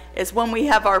flag is when we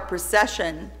have our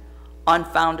procession on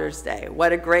Founders Day.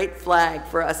 What a great flag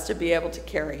for us to be able to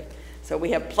carry. So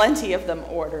we have plenty of them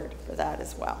ordered for that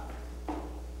as well.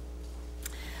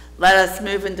 Let us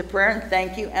move into prayer, and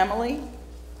thank you, Emily.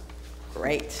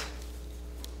 Great.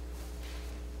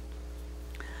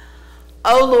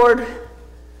 Oh Lord,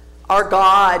 our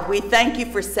God, we thank you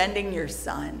for sending your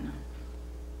Son,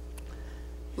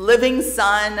 living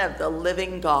Son of the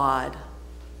living God,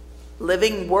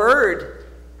 living Word.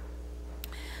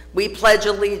 We pledge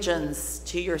allegiance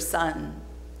to your Son,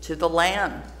 to the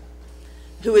Lamb,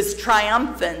 who is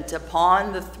triumphant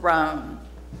upon the throne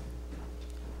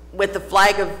with the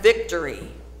flag of victory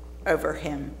over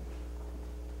him.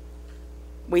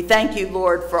 We thank you,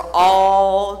 Lord, for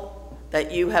all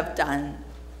that you have done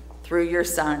through your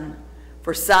Son,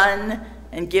 for Son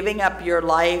and giving up your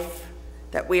life,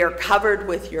 that we are covered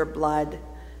with your blood,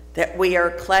 that we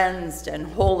are cleansed and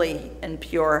holy and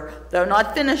pure, though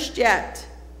not finished yet,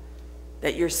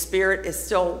 that your Spirit is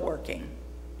still working,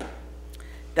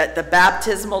 that the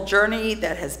baptismal journey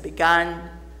that has begun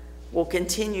will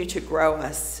continue to grow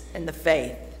us in the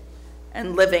faith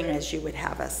and living as you would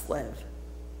have us live.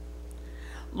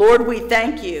 Lord, we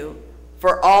thank you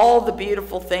for all the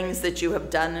beautiful things that you have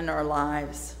done in our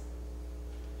lives,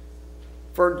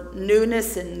 for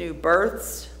newness and new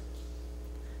births,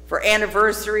 for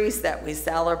anniversaries that we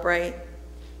celebrate,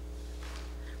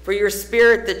 for your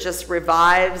Spirit that just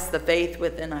revives the faith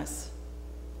within us.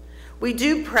 We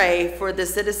do pray for the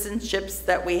citizenships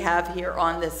that we have here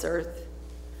on this earth.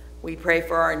 We pray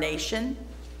for our nation.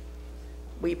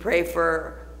 We pray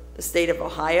for the state of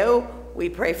Ohio. We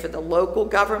pray for the local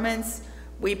governments.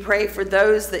 We pray for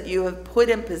those that you have put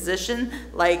in position,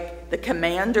 like the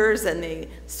commanders and the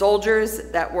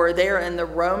soldiers that were there in the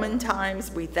Roman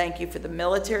times. We thank you for the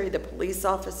military, the police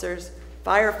officers,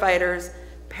 firefighters,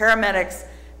 paramedics,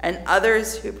 and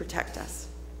others who protect us.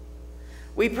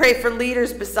 We pray for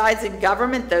leaders besides in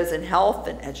government, those in health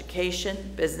and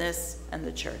education, business, and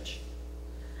the church.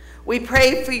 We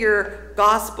pray for your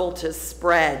gospel to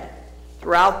spread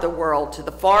throughout the world, to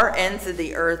the far ends of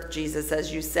the earth, Jesus,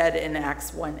 as you said in Acts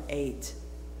 1:8.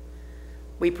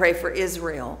 We pray for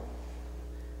Israel,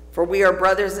 for we are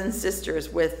brothers and sisters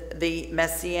with the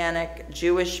Messianic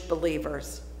Jewish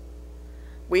believers.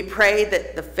 We pray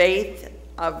that the faith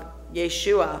of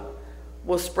Yeshua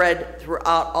will spread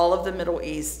throughout all of the Middle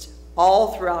East, all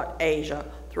throughout Asia,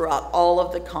 throughout all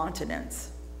of the continents.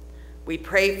 We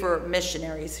pray for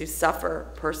missionaries who suffer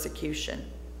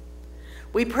persecution.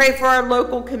 We pray for our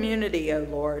local community, O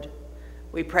Lord.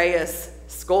 We pray as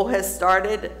school has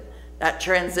started, that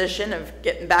transition of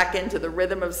getting back into the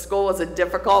rhythm of school is a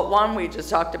difficult one. We just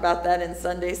talked about that in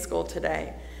Sunday school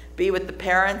today. Be with the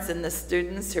parents and the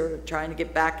students who are trying to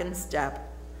get back in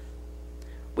step.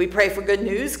 We pray for Good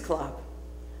News Club,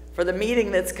 for the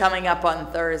meeting that's coming up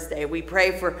on Thursday. We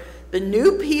pray for the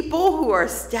new people who are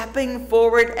stepping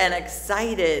forward and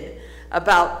excited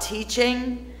about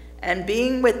teaching and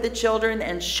being with the children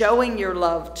and showing your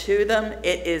love to them.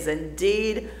 It is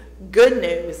indeed good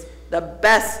news, the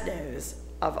best news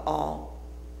of all.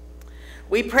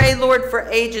 We pray, Lord, for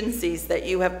agencies that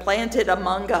you have planted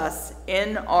among us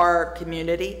in our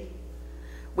community.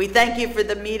 We thank you for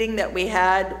the meeting that we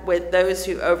had with those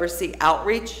who oversee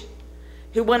outreach,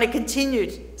 who want to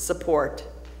continue support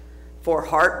for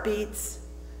Heartbeats,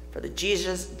 for the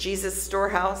Jesus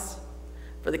Storehouse,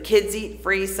 for the Kids Eat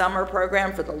Free Summer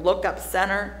Program, for the Look Up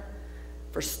Center,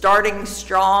 for Starting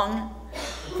Strong,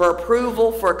 for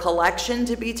approval for collection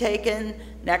to be taken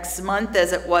next month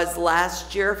as it was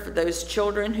last year for those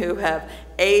children who have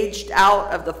aged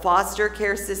out of the foster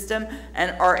care system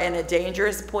and are in a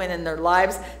dangerous point in their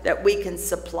lives, that we can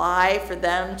supply for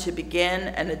them to begin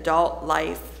an adult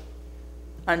life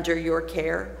under your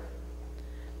care.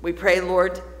 We pray,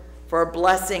 Lord, for a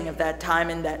blessing of that time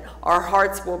and that our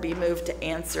hearts will be moved to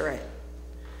answer it.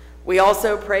 We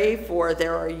also pray for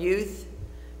there are youth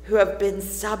who have been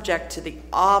subject to the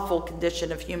awful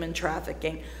condition of human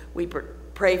trafficking. We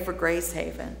pray for Grace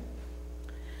Haven.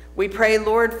 We pray,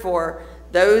 Lord, for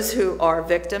those who are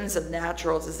victims of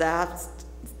natural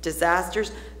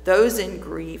disasters, those in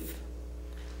grief.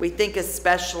 We think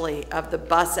especially of the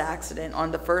bus accident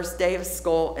on the first day of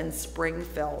school in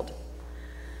Springfield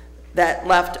that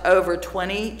left over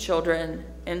 20 children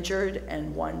injured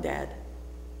and 1 dead.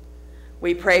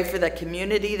 We pray for the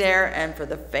community there and for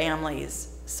the families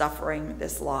suffering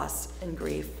this loss and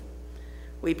grief.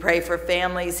 We pray for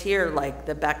families here like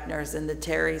the Beckners and the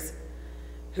Terrys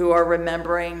who are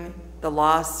remembering the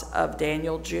loss of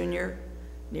Daniel Jr.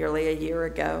 nearly a year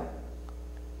ago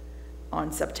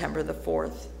on September the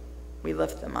 4th. We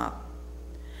lift them up.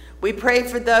 We pray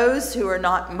for those who are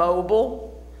not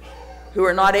mobile, who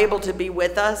are not able to be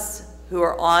with us, who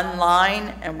are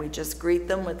online, and we just greet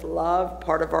them with love,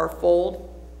 part of our fold.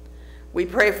 We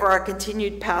pray for our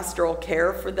continued pastoral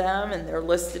care for them, and they're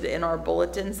listed in our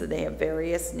bulletins, and they have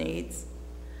various needs.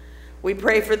 We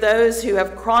pray for those who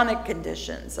have chronic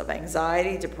conditions of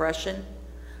anxiety, depression,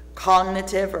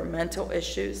 cognitive or mental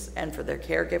issues, and for their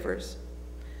caregivers.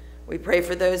 We pray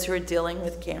for those who are dealing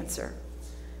with cancer.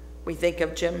 We think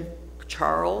of Jim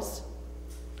Charles,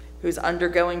 who's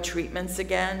undergoing treatments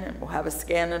again and will have a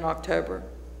scan in October.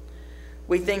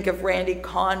 We think of Randy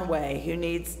Conway, who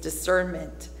needs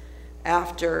discernment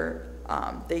after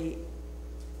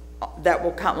that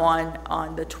will come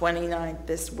on the 29th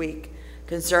this week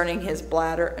concerning his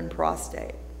bladder and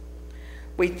prostate.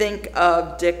 We think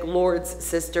of Dick Lord's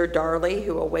sister Darlie,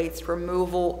 who awaits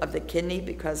removal of the kidney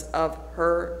because of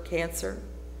her cancer.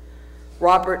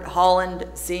 Robert Holland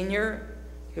Sr.,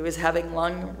 who is having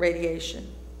lung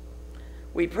radiation.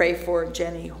 We pray for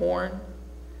Jenny Horn,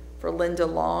 for Linda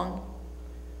Long.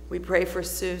 We pray for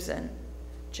Susan,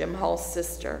 Jim Hall's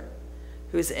sister,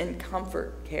 who's in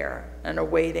comfort care and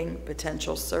awaiting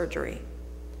potential surgery.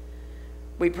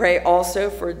 We pray also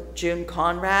for June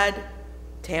Conrad,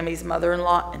 Tammy's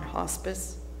mother-in-law, in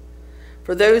hospice.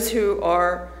 For those who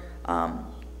are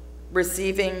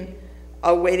receiving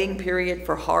a waiting period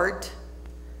for heart,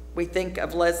 we think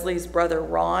of Leslie's brother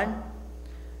Ron.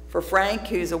 For Frank,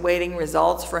 who's awaiting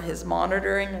results for his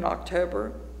monitoring in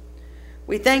October.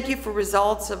 We thank you for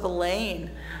results of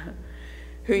Elaine,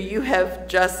 who you have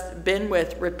just been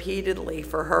with repeatedly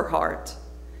for her heart.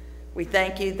 We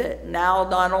thank you that now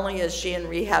not only is she in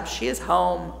rehab, she is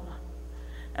home,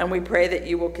 and we pray that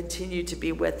you will continue to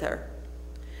be with her.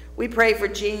 We pray for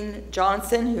Jean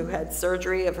Johnson, who had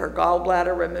surgery of her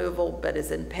gallbladder removal but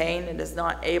is in pain and is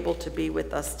not able to be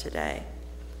with us today.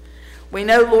 We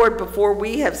know, Lord, before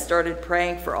we have started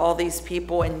praying for all these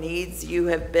people and needs, you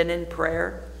have been in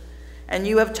prayer, and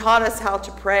you have taught us how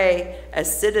to pray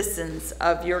as citizens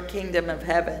of your kingdom of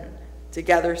heaven,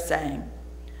 together saying,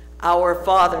 Our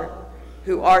Father,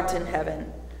 who art in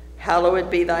heaven, hallowed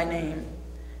be thy name.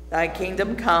 Thy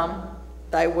kingdom come,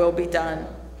 thy will be done,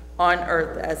 on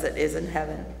earth as it is in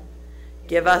heaven.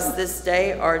 Give us this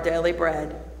day our daily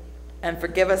bread, and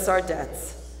forgive us our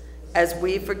debts, as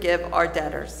we forgive our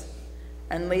debtors.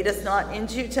 And lead us not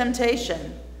into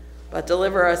temptation, but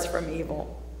deliver us from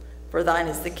evil. For thine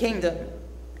is the kingdom,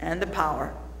 and the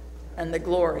power, and the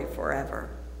glory forever.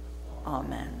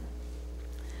 Amen.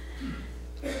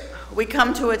 We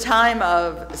come to a time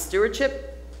of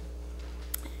stewardship.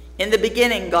 In the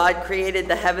beginning, God created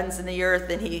the heavens and the earth,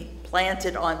 and he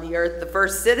planted on the earth the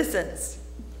first citizens,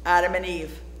 Adam and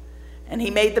Eve. And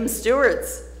he made them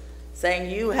stewards,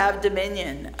 saying, you have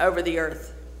dominion over the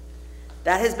earth.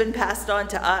 That has been passed on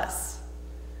to us.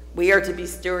 We are to be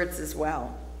stewards as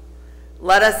well.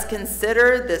 Let us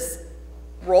consider this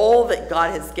role that God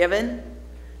has given.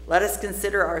 Let us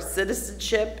consider our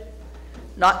citizenship,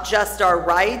 not just our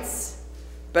rights,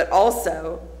 but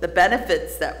also the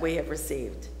benefits that we have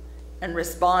received. and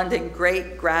respond in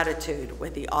great gratitude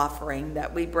with the offering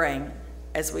that we bring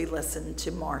as we listen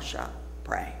to Marcia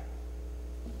pray.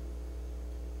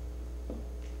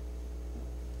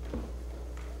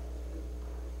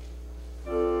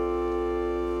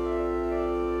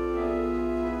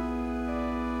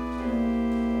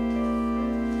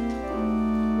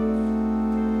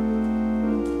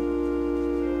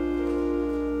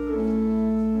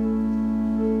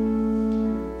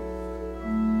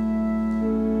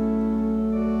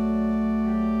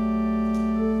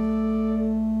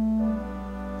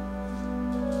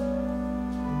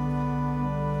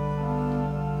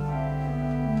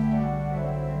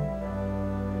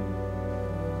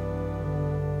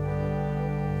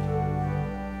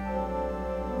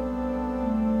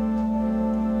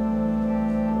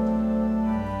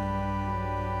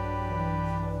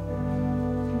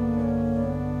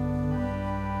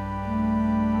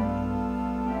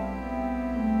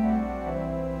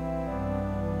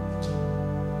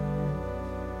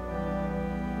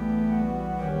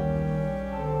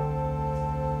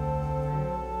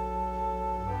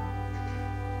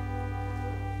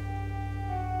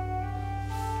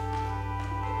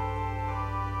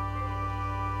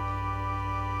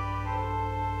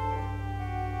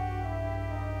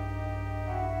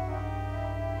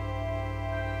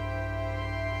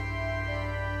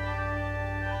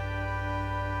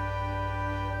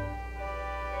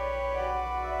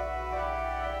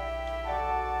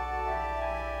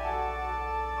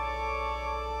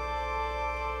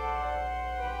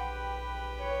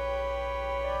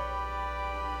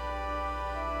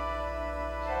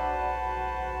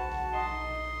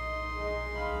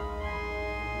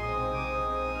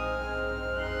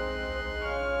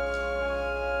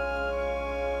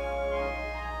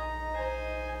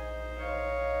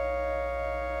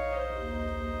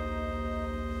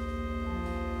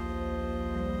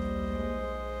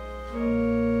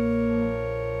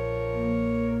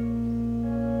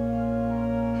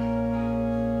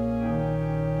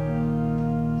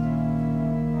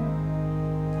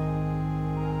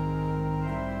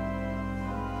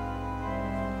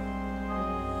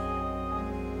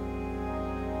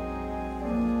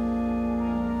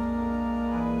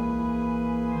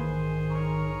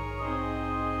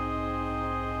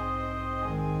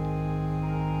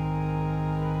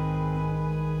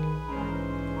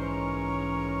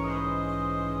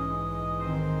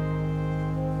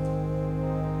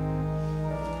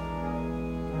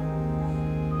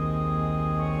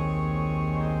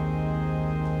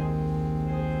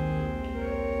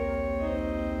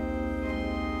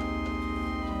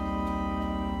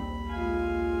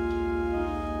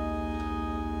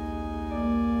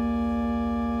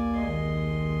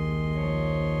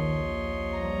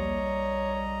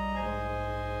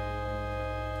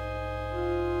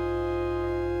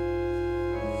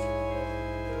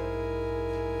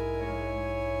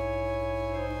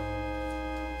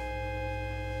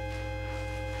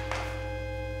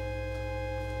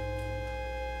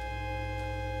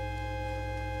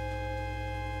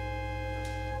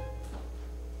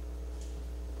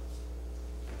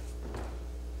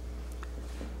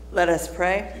 Let us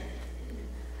pray.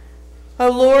 O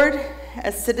Lord,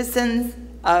 as citizens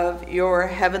of your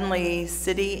heavenly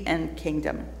city and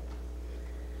kingdom,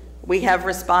 we have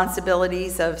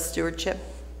responsibilities of stewardship.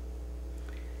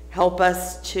 Help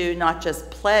us to not just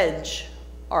pledge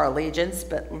our allegiance,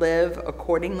 but live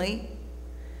accordingly,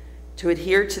 to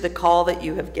adhere to the call that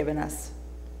you have given us.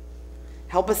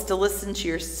 Help us to listen to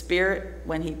your Spirit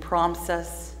when he prompts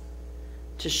us,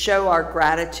 to show our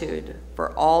gratitude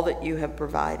for all that you have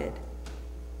provided.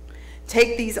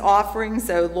 Take these offerings,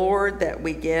 O Lord, that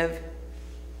we give,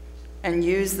 and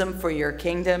use them for your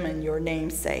kingdom and your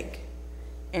name's sake.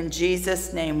 In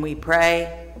Jesus' name we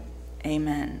pray,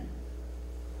 amen.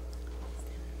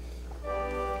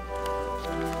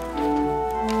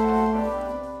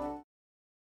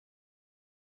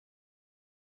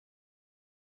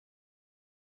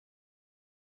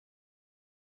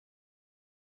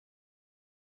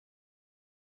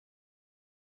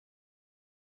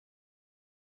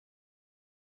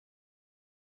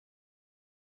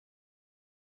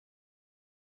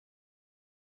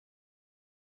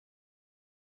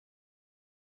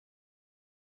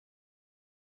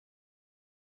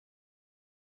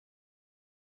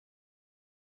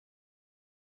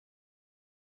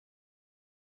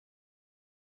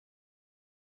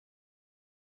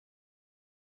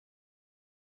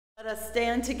 Let us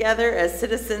stand together as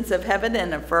citizens of heaven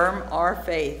and affirm our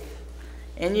faith.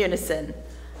 In unison,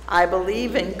 I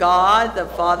believe in God, the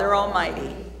Father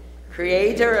Almighty,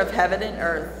 creator of heaven and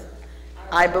earth.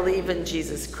 I believe in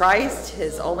Jesus Christ,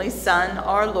 his only Son,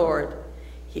 our Lord.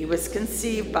 He was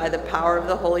conceived by the power of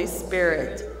the Holy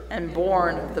Spirit and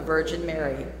born of the Virgin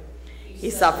Mary. He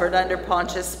suffered under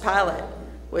Pontius Pilate,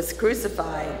 was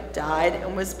crucified, died,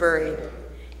 and was buried.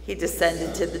 He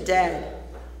descended to the dead.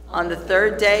 On the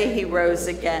third day he rose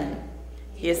again.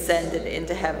 He ascended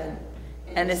into heaven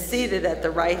and is seated at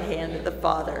the right hand of the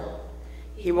Father.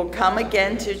 He will come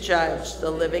again to judge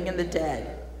the living and the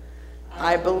dead.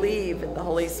 I believe in the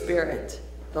Holy Spirit,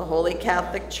 the Holy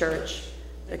Catholic Church,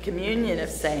 the communion of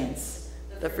saints,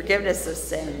 the forgiveness of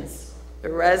sins, the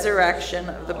resurrection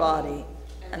of the body,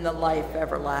 and the life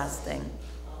everlasting.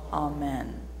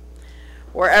 Amen.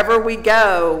 Wherever we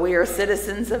go, we are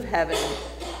citizens of heaven,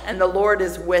 and the Lord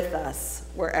is with us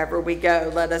wherever we go.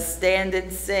 Let us stand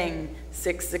and sing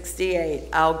 668,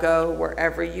 I'll go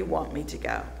wherever you want me to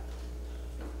go.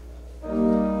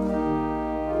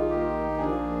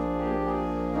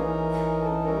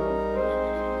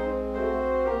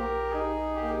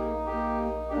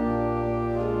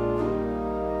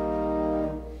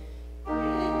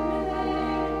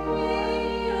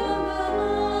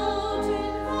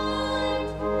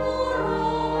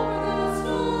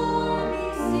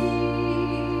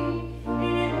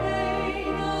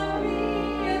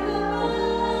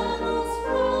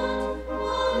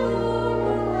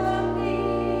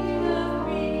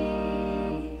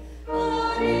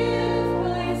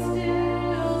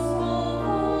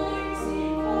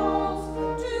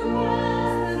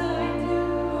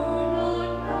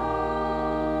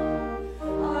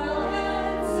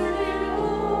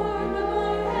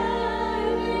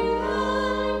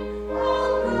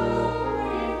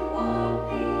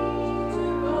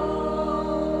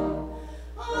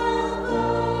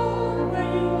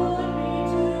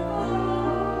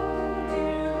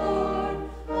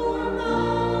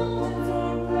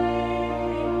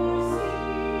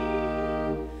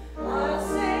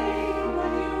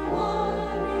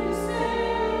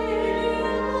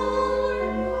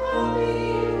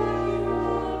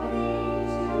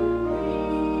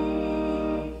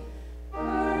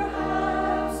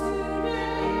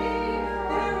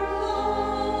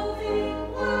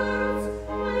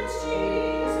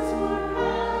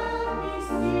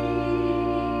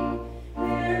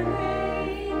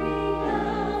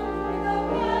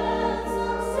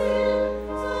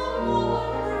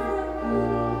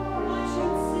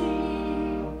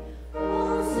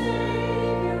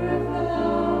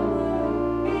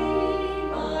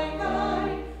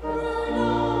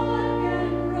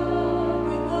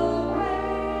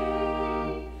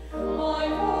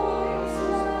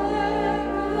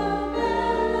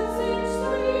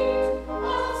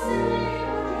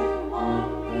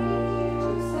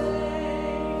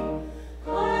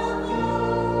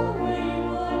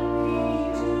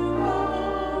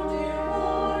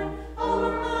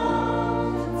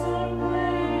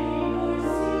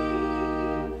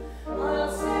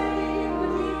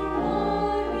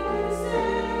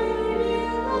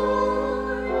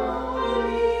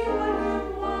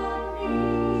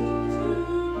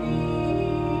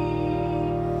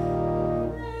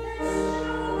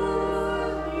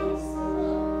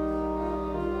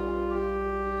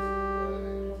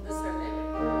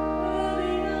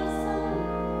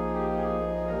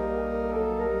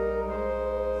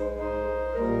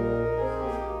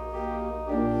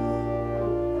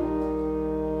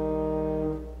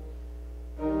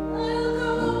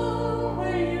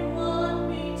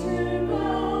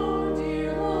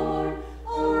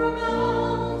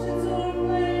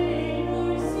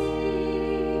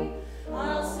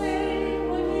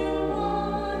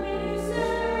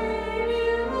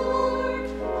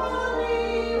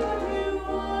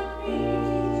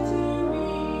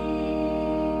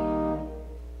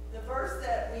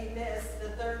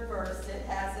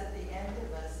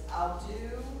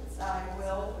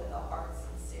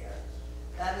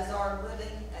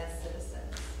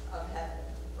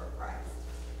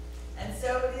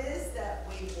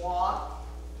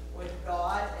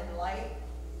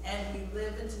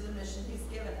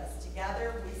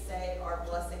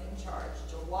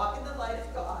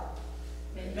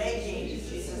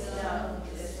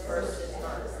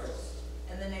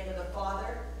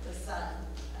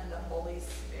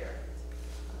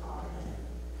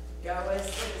 Go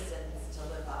as